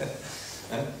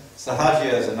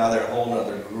 Sahajya is whole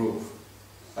other group.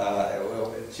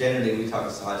 Generally, we talk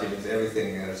about Sahajya means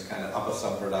everything is kind of upper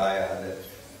Sampradaya, that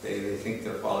they think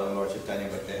they're following Lord Chaitanya,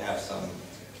 but they have some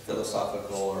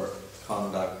philosophical or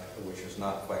conduct which is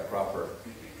not quite proper,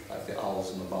 like the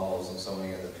owls and the bowels and so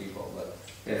many other people. But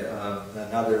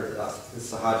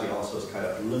Sahajya also is kind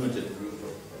of a limited group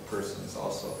of persons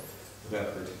also who have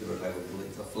a particular type of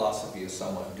belief. The philosophy is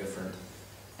somewhat different,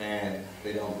 and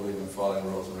they don't believe in following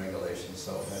rules and regulations,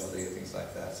 so heavily things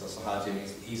like that. So Sahajya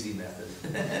means the easy method.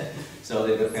 So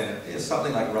they depend, it's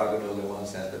something like Raganuga one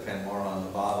says, depend more on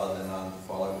the bhava than on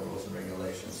following the rules and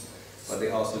regulations. But they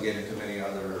also get into many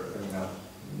other,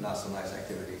 not so nice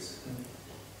activities.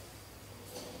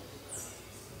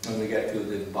 When we get to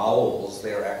the bowels,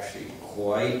 they are actually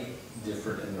quite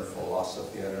different in their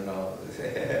philosophy. I don't know.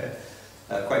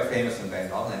 Quite famous in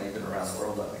Bengal and even around the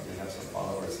world. I think they have some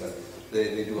followers that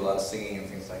they do a lot of singing and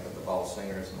things like that, the bowl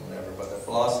singers and whatever. But their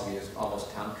philosophy is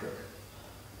almost tantric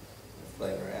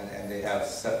flavor, and they have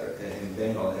separate. In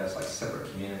Bengal, they have like separate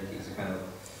communities, kind of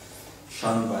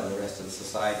shunned by the rest of the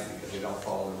society because they don't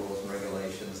follow the rules and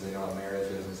regulations. They don't have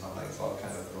marriages and stuff like that. It's all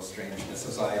kind of real strange in the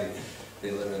society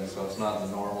they live in. So it's not the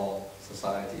normal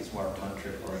society. It's more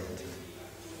tantric oriented.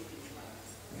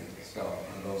 So,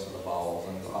 and those are the bowels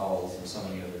and the owls and so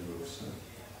many other groups.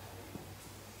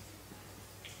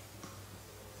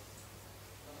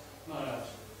 Maharaj,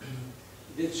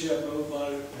 did Srila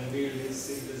Prabhupada reveal his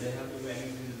secret they have to many to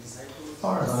the disciples? As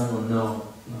far as I know, no.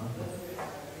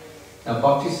 Now,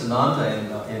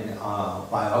 Bhaktisiddhanta in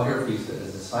biographies that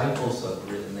his disciples have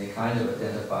written, they kind of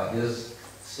identify his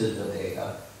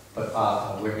Siddha-deha, but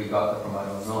where he got that from, I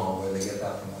don't know. Where they get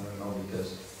that from, I don't know, because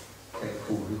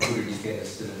who did he get his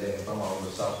Siddha-deha from? All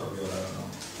the self revealed, I don't know.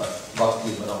 But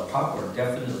Bhakti-Vinod Thakur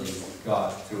definitely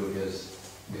got through his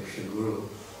Diksha Guru,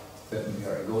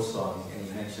 Veterinary Goswami, and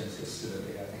he mentions his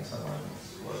Siddha-deha, I think, somewhere in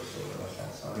his works or like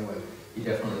that. So anyway, he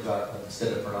definitely got a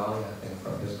Siddha Pranali, I think,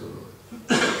 from his guru.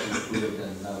 Who lived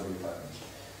in Navadvipa.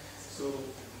 So,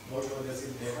 what were the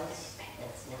Siddhas?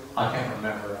 I can't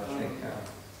remember. I think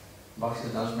Bhakti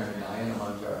does marry Nayana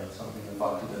Manjari, something that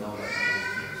Bhakti Vinod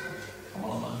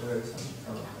Kamala Manjari, something.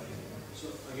 So,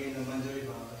 again, the Manjari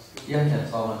Bhavas. Yeah,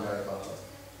 it's all Manjari Bhava.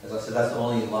 As I said, that's the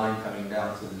only line coming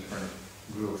down to the different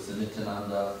groups. The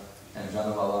Nityananda and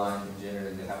Janava line,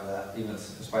 generally they have that, even in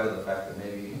spite of the fact that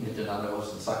maybe Nityananda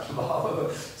was in Sakya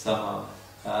Bhava somehow.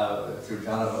 Through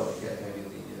Janava, we get maybe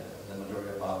the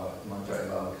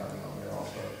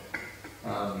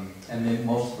And then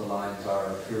most of the lines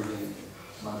are purely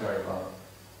Manjari Bhava.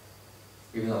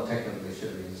 Even though technically they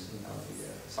should be, the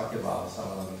Sakya Bhava, some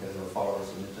of them, because they were followers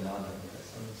of Nityananda.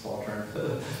 It's all turned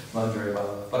to Manjari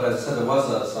Bhava. But as I said, there was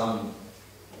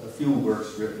a few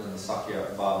works written in the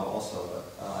Sakya Bhava also, but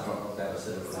I don't know if that was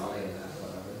a Brownie in that or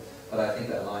whatever. But I think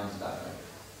that line's died.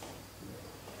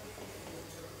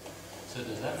 So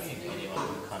does that mean anyone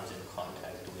who comes in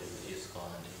contact with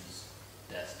ISKCON is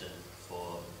destined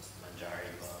for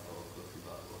Manjari Bhava or Gopi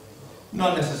Bhava?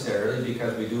 Not necessarily,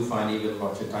 because we do find even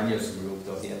Lord Chaitanya's group,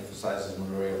 though he emphasizes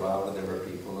Madhurya Bhava, there were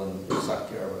people in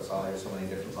Sakya or Vatsalya, so many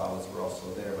different bhavas were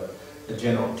also there, but the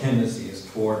general tendency is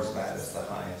towards that as the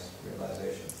highest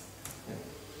realization. Yeah.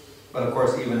 But of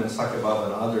course, even in Sakya Bhava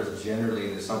and others,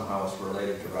 generally somehow it's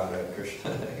related to Radha and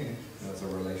Krishna. There's a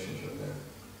relationship there.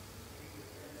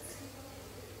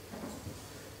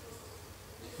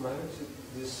 Maharaj,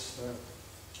 this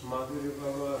Madhurya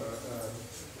Bhava,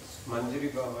 Manjari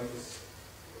Bhava,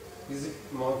 is it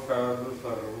more favorable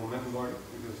for a woman body?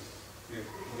 Because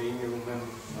being a woman...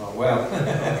 Oh, well,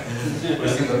 we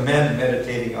see the men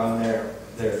meditating on their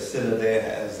siddha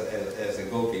as a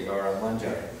gopi or a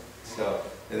manjari. So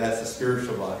that's a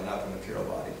spiritual body, not the material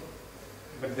body.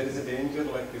 But there is a danger,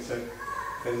 like you said,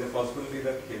 there is a possibility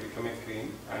that he become a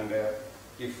queen, and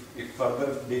if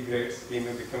further degrades, he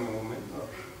may become a woman. Or?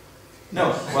 No,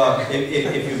 well,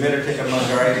 if you meditate on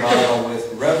Manjari Bhava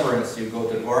with reverence, you go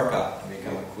to Dwarka and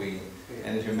become a queen.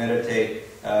 And if you meditate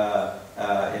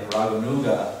in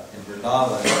Raghunuga, in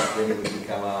Vrindavan, then you would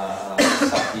become a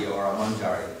Saki or a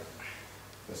Manjari.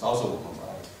 It's also a woman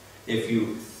body. If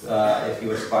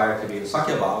you aspire to be in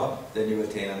Sakya Bhava, then you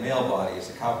attain a male body as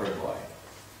a cowherd boy.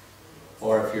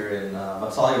 Or if you're in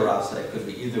Vatsalya Rasa, it could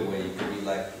be either way. You could be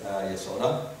like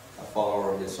Yasoda, a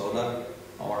follower of Yasoda,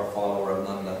 or a follower of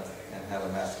Nanda, and have a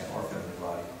masculine or feminine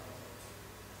body.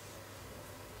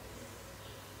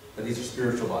 But these are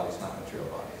spiritual bodies, not material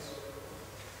bodies.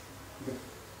 But,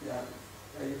 yeah,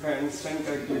 if I understand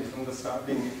correctly from the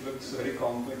starting, it looks very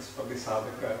complex for the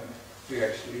sadhaka to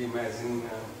actually imagine,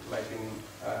 like in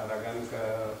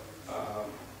Raganka,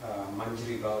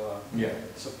 Manjari Bhava. Yeah.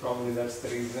 So probably that's the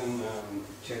reason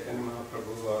Chaitanya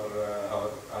Mahaprabhu or our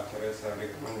acharyas have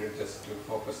recommended just to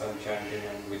focus on chanting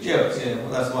and which. Yeah, well,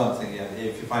 that's one thing. Yeah,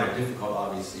 if you find it difficult,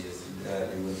 obviously, you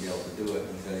wouldn't be able to do it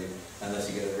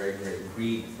unless you get a very great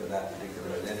greed for that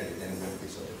particular identity. Then it wouldn't be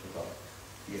so difficult.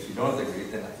 If you don't have the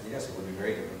greed, then yes, it would be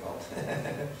very difficult.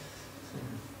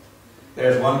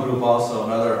 There's one group also,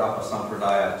 another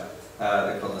Apasampradaya,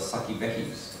 they call the Saki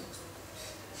Bekis.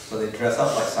 So they dress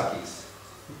up like Sakis.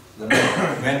 The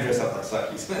men dress up like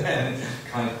Sakis.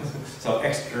 So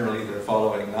externally they're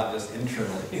following, not just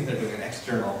internally. They're doing an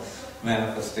external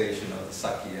manifestation of the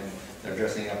Saki, and they're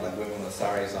dressing up like women with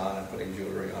saris on and putting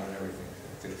jewelry on and everything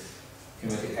to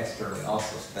communicate externally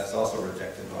also. So that's also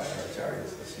rejected by our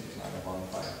acharyas. This is not a bona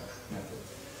fide method.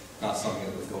 Not something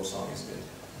that the Goswamis did.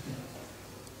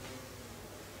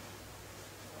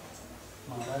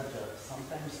 Maharaj,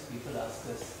 sometimes people ask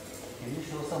us, can you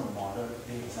show some modern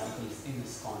examples in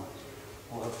ISKCON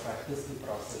who have practiced the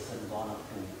process and gone up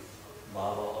to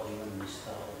Bhava or even Nishtha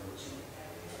or Ruchi?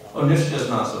 Well, Nishtha is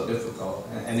not so difficult.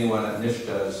 Anyone at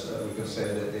Nishtha is, we can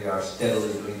say that they are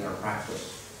steadily doing their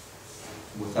practice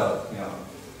without,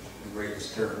 great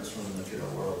disturbance from the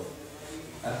material world.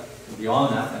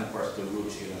 Beyond that, and of course, the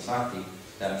Ruchi and Sakti,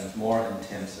 that means more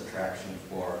intense attraction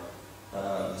for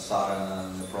the sadhana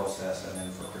and the process, and then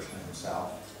for Krishna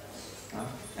himself.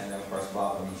 And then, of course,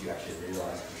 Bhava means you actually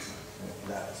realize Krishna. At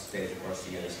that stage, of course,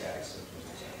 you get ecstatic symptoms,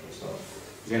 etc. So,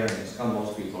 generally,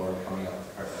 most people are coming up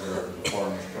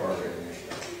before Nishtha or in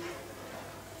Nishtha.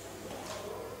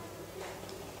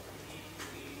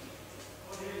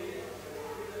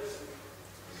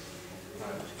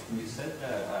 You said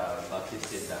that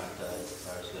Bhaktisiddhanta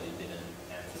Saraswati didn't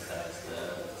emphasize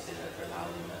the Siddhartha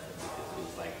method because it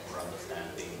was like rubber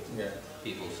stamping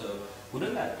people. So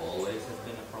wouldn't that always have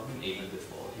been a problem even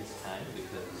before his time?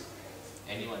 Because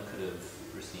anyone could have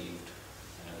received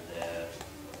their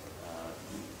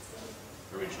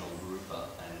original rupa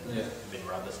and been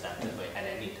rubber stamped at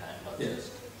any time, not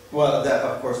just... Well, that,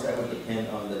 of course, that would depend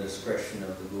on the discretion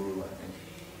of the guru, I think.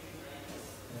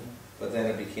 But then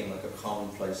it became like a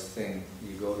commonplace thing.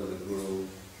 You go to the guru,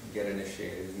 get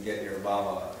initiated, and get your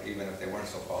bhava, even if they weren't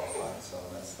so qualified. So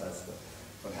that's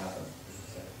what happened.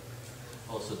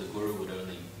 Also, the guru would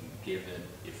only give it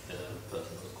if the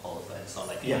person was qualified. It's not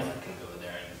like anyone can go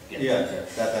there and get it.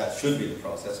 That should be the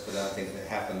process, but I think it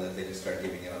happened that they just started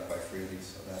giving it up quite freely.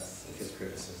 So that's his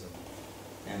criticism.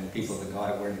 And people that got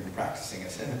it weren't even practicing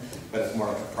it. But it's more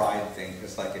like a pride thing.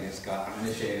 It's like it is God, I'm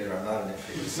initiated or I'm not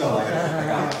initiated. So like I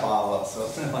got to follow. So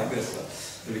like this.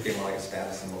 So it became more like a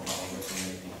status symbol problem, which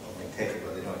many people they take it,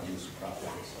 but they don't use it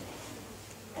properly. So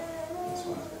that's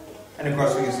why. And of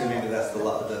course, we can say maybe that's the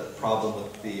problem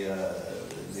with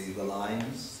the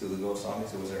lines through the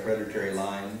Goswamis. It was hereditary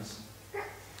lines.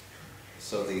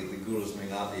 So the gurus may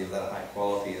not be of that high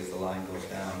quality as the line goes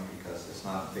down, because it's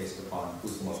not based upon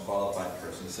who's the most qualified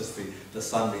person. It's just the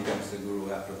son becomes the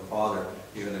guru after the father,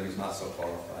 even if he's not so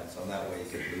qualified. So in that way you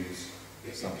could lose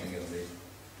something of the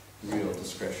real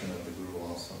discretion of the guru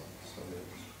also. So that,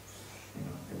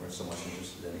 they weren't so much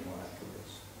interested anymore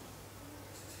afterwards.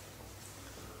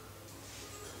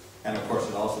 And of course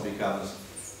it also becomes,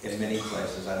 in many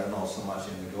places, I don't know so much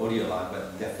in the Gaudiya line,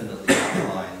 but definitely in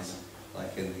the lines,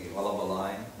 like in the Vallabha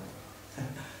line,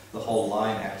 the whole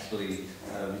line actually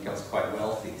becomes quite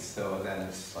wealthy. So then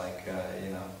it's like,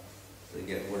 they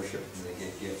get worship and they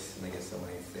get gifts and they get so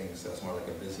many things. So it's more like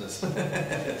a business.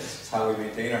 It's how we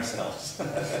maintain ourselves.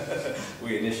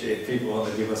 We initiate people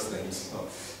and they give us things. So,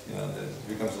 it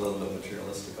becomes a little bit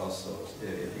materialistic also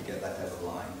if you get that type of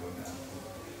line going on.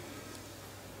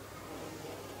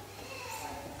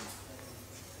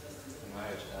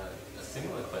 Maharaj, a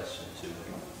similar question to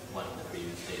one of the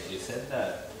previous days. You said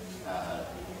that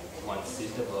once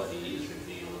Siddha body is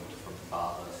revealed from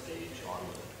Bhava stage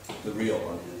onward. The real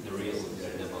one. The real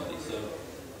Siddha body. So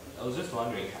I was just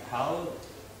wondering, how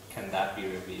can that be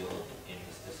revealed in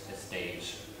a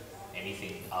stage,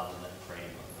 anything other than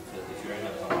prema? Because if you're in a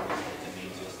Bhava state, it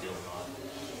means you're still not...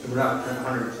 We're not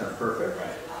 100% perfect,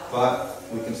 right? But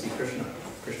we can see Krishna.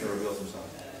 Krishna reveals himself.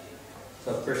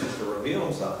 So if Krishna is to reveal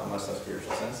himself, I must have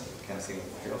spiritual senses. I can't see with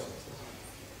material senses.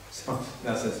 So in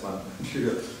that sense,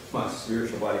 my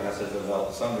spiritual body has to develop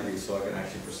to some degree so I can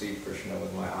actually perceive Krishna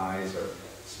with my eyes or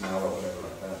smell or whatever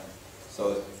like that.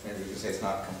 So maybe you could say it's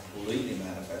not completely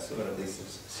manifested, but at least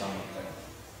it's somewhat there.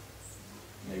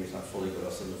 Maybe it's not fully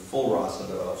developed. So the full rasa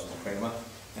develops in prema,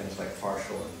 and it's like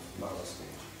partial in bhava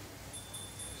stage.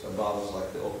 So bhava is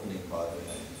like the opening bud, and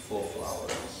then full flower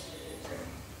is prema.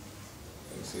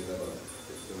 You see that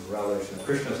the revelation of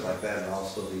Krishna is like that, and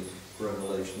also the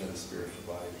revelation of the spiritual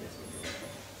body.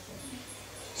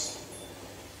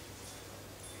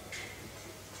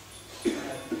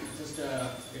 Just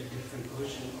a different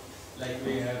question. Like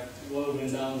we have Gaur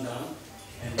Vrindavan Dham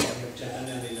and we have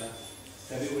Chaitanya Leela.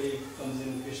 Everybody comes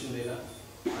in Krishna Leela,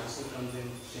 also comes in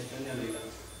Chaitanya Leela.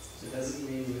 So does it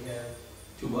mean we have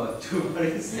two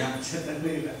bodies? Yeah. Chaitanya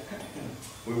Leela.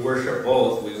 We worship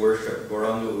both. We worship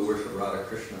Gauranga, we worship Radha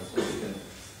Krishna, so we can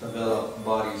develop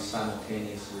bodies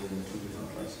simultaneously in two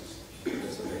different places.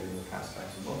 Participating in the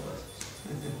pastimes in both places.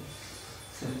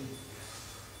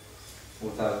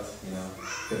 Without,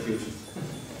 confusion.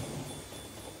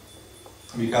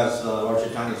 Because Lord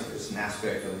Chaitanya is an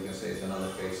aspect of, we can say, it's another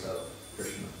face of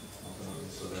Krishna.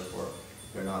 So therefore,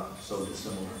 they're not so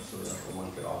dissimilar, so therefore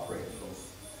one could operate in both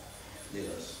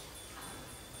leelas.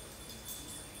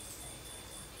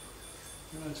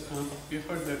 We've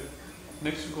heard that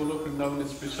next to Golok Vrindavan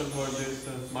is special word, there is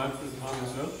the Mayapur Dham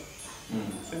as well.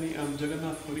 Is any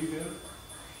Jagannath Puri there?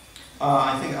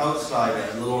 I think outside,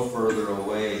 a little further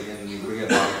away in the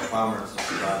Brihadbhaka Pamar, it's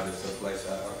described as a place,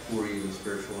 a Puri in the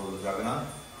spiritual world of Jagannath.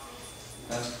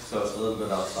 So it's a little bit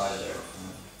outside there,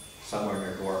 somewhere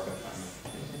near Dwarka.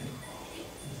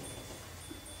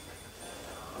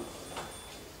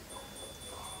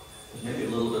 Maybe a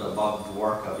little bit above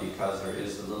Dwarka because there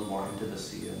is a little more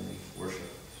intimacy in the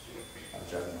worship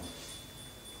of Jagannath.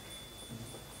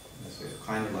 It's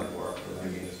kind of like Dwarka, but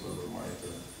maybe it's a little bit more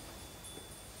intimate.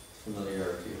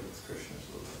 Familiarity with Krishna is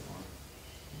a little bit more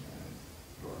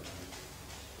Dwarka.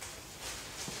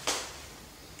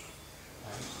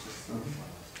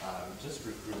 Just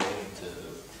relating to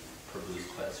Prabhu's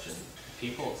question,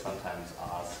 people sometimes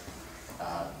ask,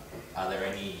 are there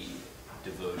any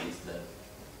devotees that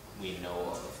we know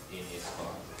of in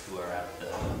ISKCON who are at the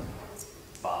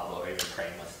Bhava or even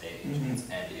Prema stage?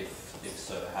 And if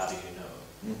so, how do you know?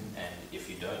 And if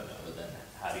you don't know, then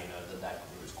how do you know that that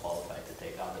guru is qualified to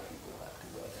take other people who have to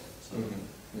go ahead? So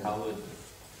how would you...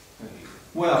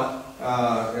 Well,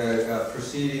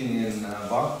 proceeding in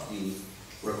bhakti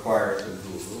requires a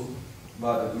guru,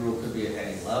 but a guru could be at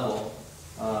any level.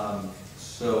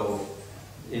 So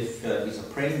if he's a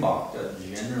prem bhakta,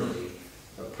 generally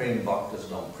the prem bhaktas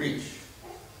don't preach.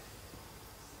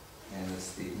 And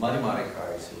it's the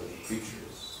madhyamadikaris who are the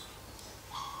preachers.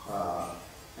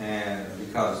 And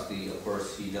because of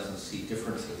course he doesn't see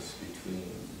differences between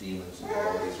demons and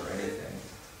devotees or anything,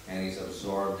 and he's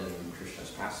absorbed in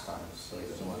Krishna's pastimes, so he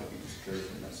doesn't want to be disturbed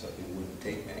in that, so he wouldn't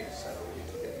take many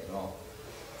sadhus today at all.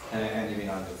 And you may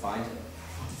not even find him,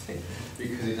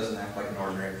 because he doesn't act like an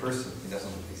ordinary person.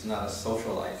 He's not a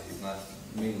socialite, he's not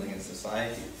mingling in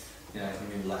society. He may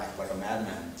act like a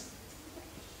madman,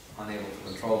 unable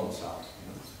to control himself,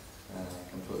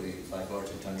 completely like Lord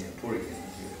Chaitanya and Puri. He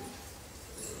would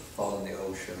fall in the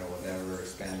ocean or whatever,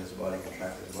 expand his body,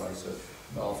 contract his body, so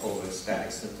all full of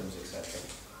ecstatic symptoms, etc.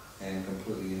 And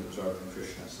completely absorbed in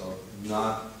Krishna. So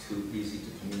not too easy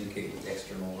to communicate with the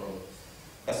external world.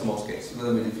 That's the most case. But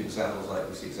then we see examples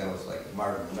like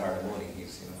Narada Muni.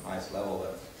 He's highest level,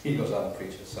 but he goes out and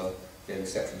preaches. So there are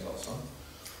exceptions also.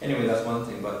 Anyway, that's one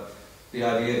thing. But the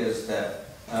idea is that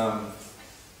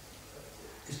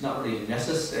it's not really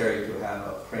necessary to have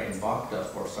a praying bhakta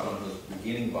for someone who's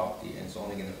beginning bhakti, and it's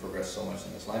only going to progress so much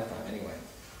in this lifetime anyway.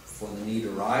 When the need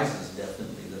arises,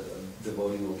 definitely the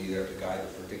devotee will be there to guide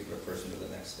the particular person to the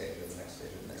next stage, or the next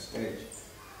stage, or the next stage.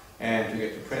 And to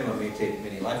get to prema may take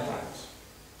many lifetimes.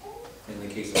 In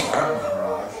the case of Bharat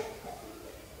Maharaj,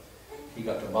 he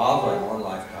got to Bhava in one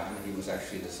lifetime, and he was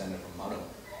actually a descendant from Manu.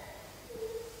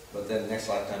 But then next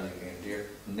lifetime he became deer.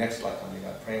 Next lifetime he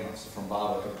got prema. So from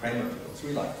Bhava to prema, it was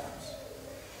 3 lifetimes.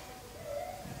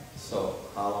 So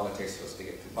how long it takes us to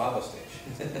get to Bhava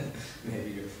stage?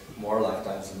 Maybe more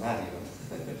lifetimes than that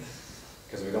even.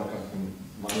 Because we don't come from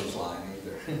Manu's line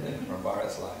either, from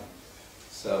Bharat's line.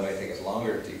 So it may take us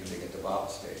longer to even to get to Bhava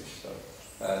stage. So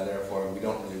therefore we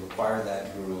don't really require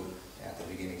that guru at the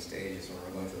beginning stages when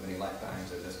we're going through many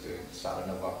lifetimes of just doing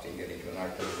sadhana bhakti, getting to an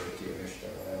artha, vritti, or nishta,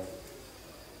 or whatever.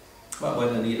 But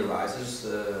when the need arises,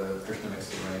 Krishna makes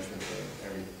the arrangement for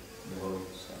every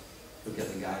devotee, so to get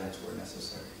the guidance where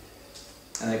necessary.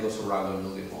 And that goes to Raga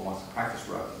Nuga. If one wants to practice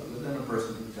Raga Nuga, then a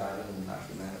person can guide him and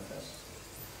actually manifest.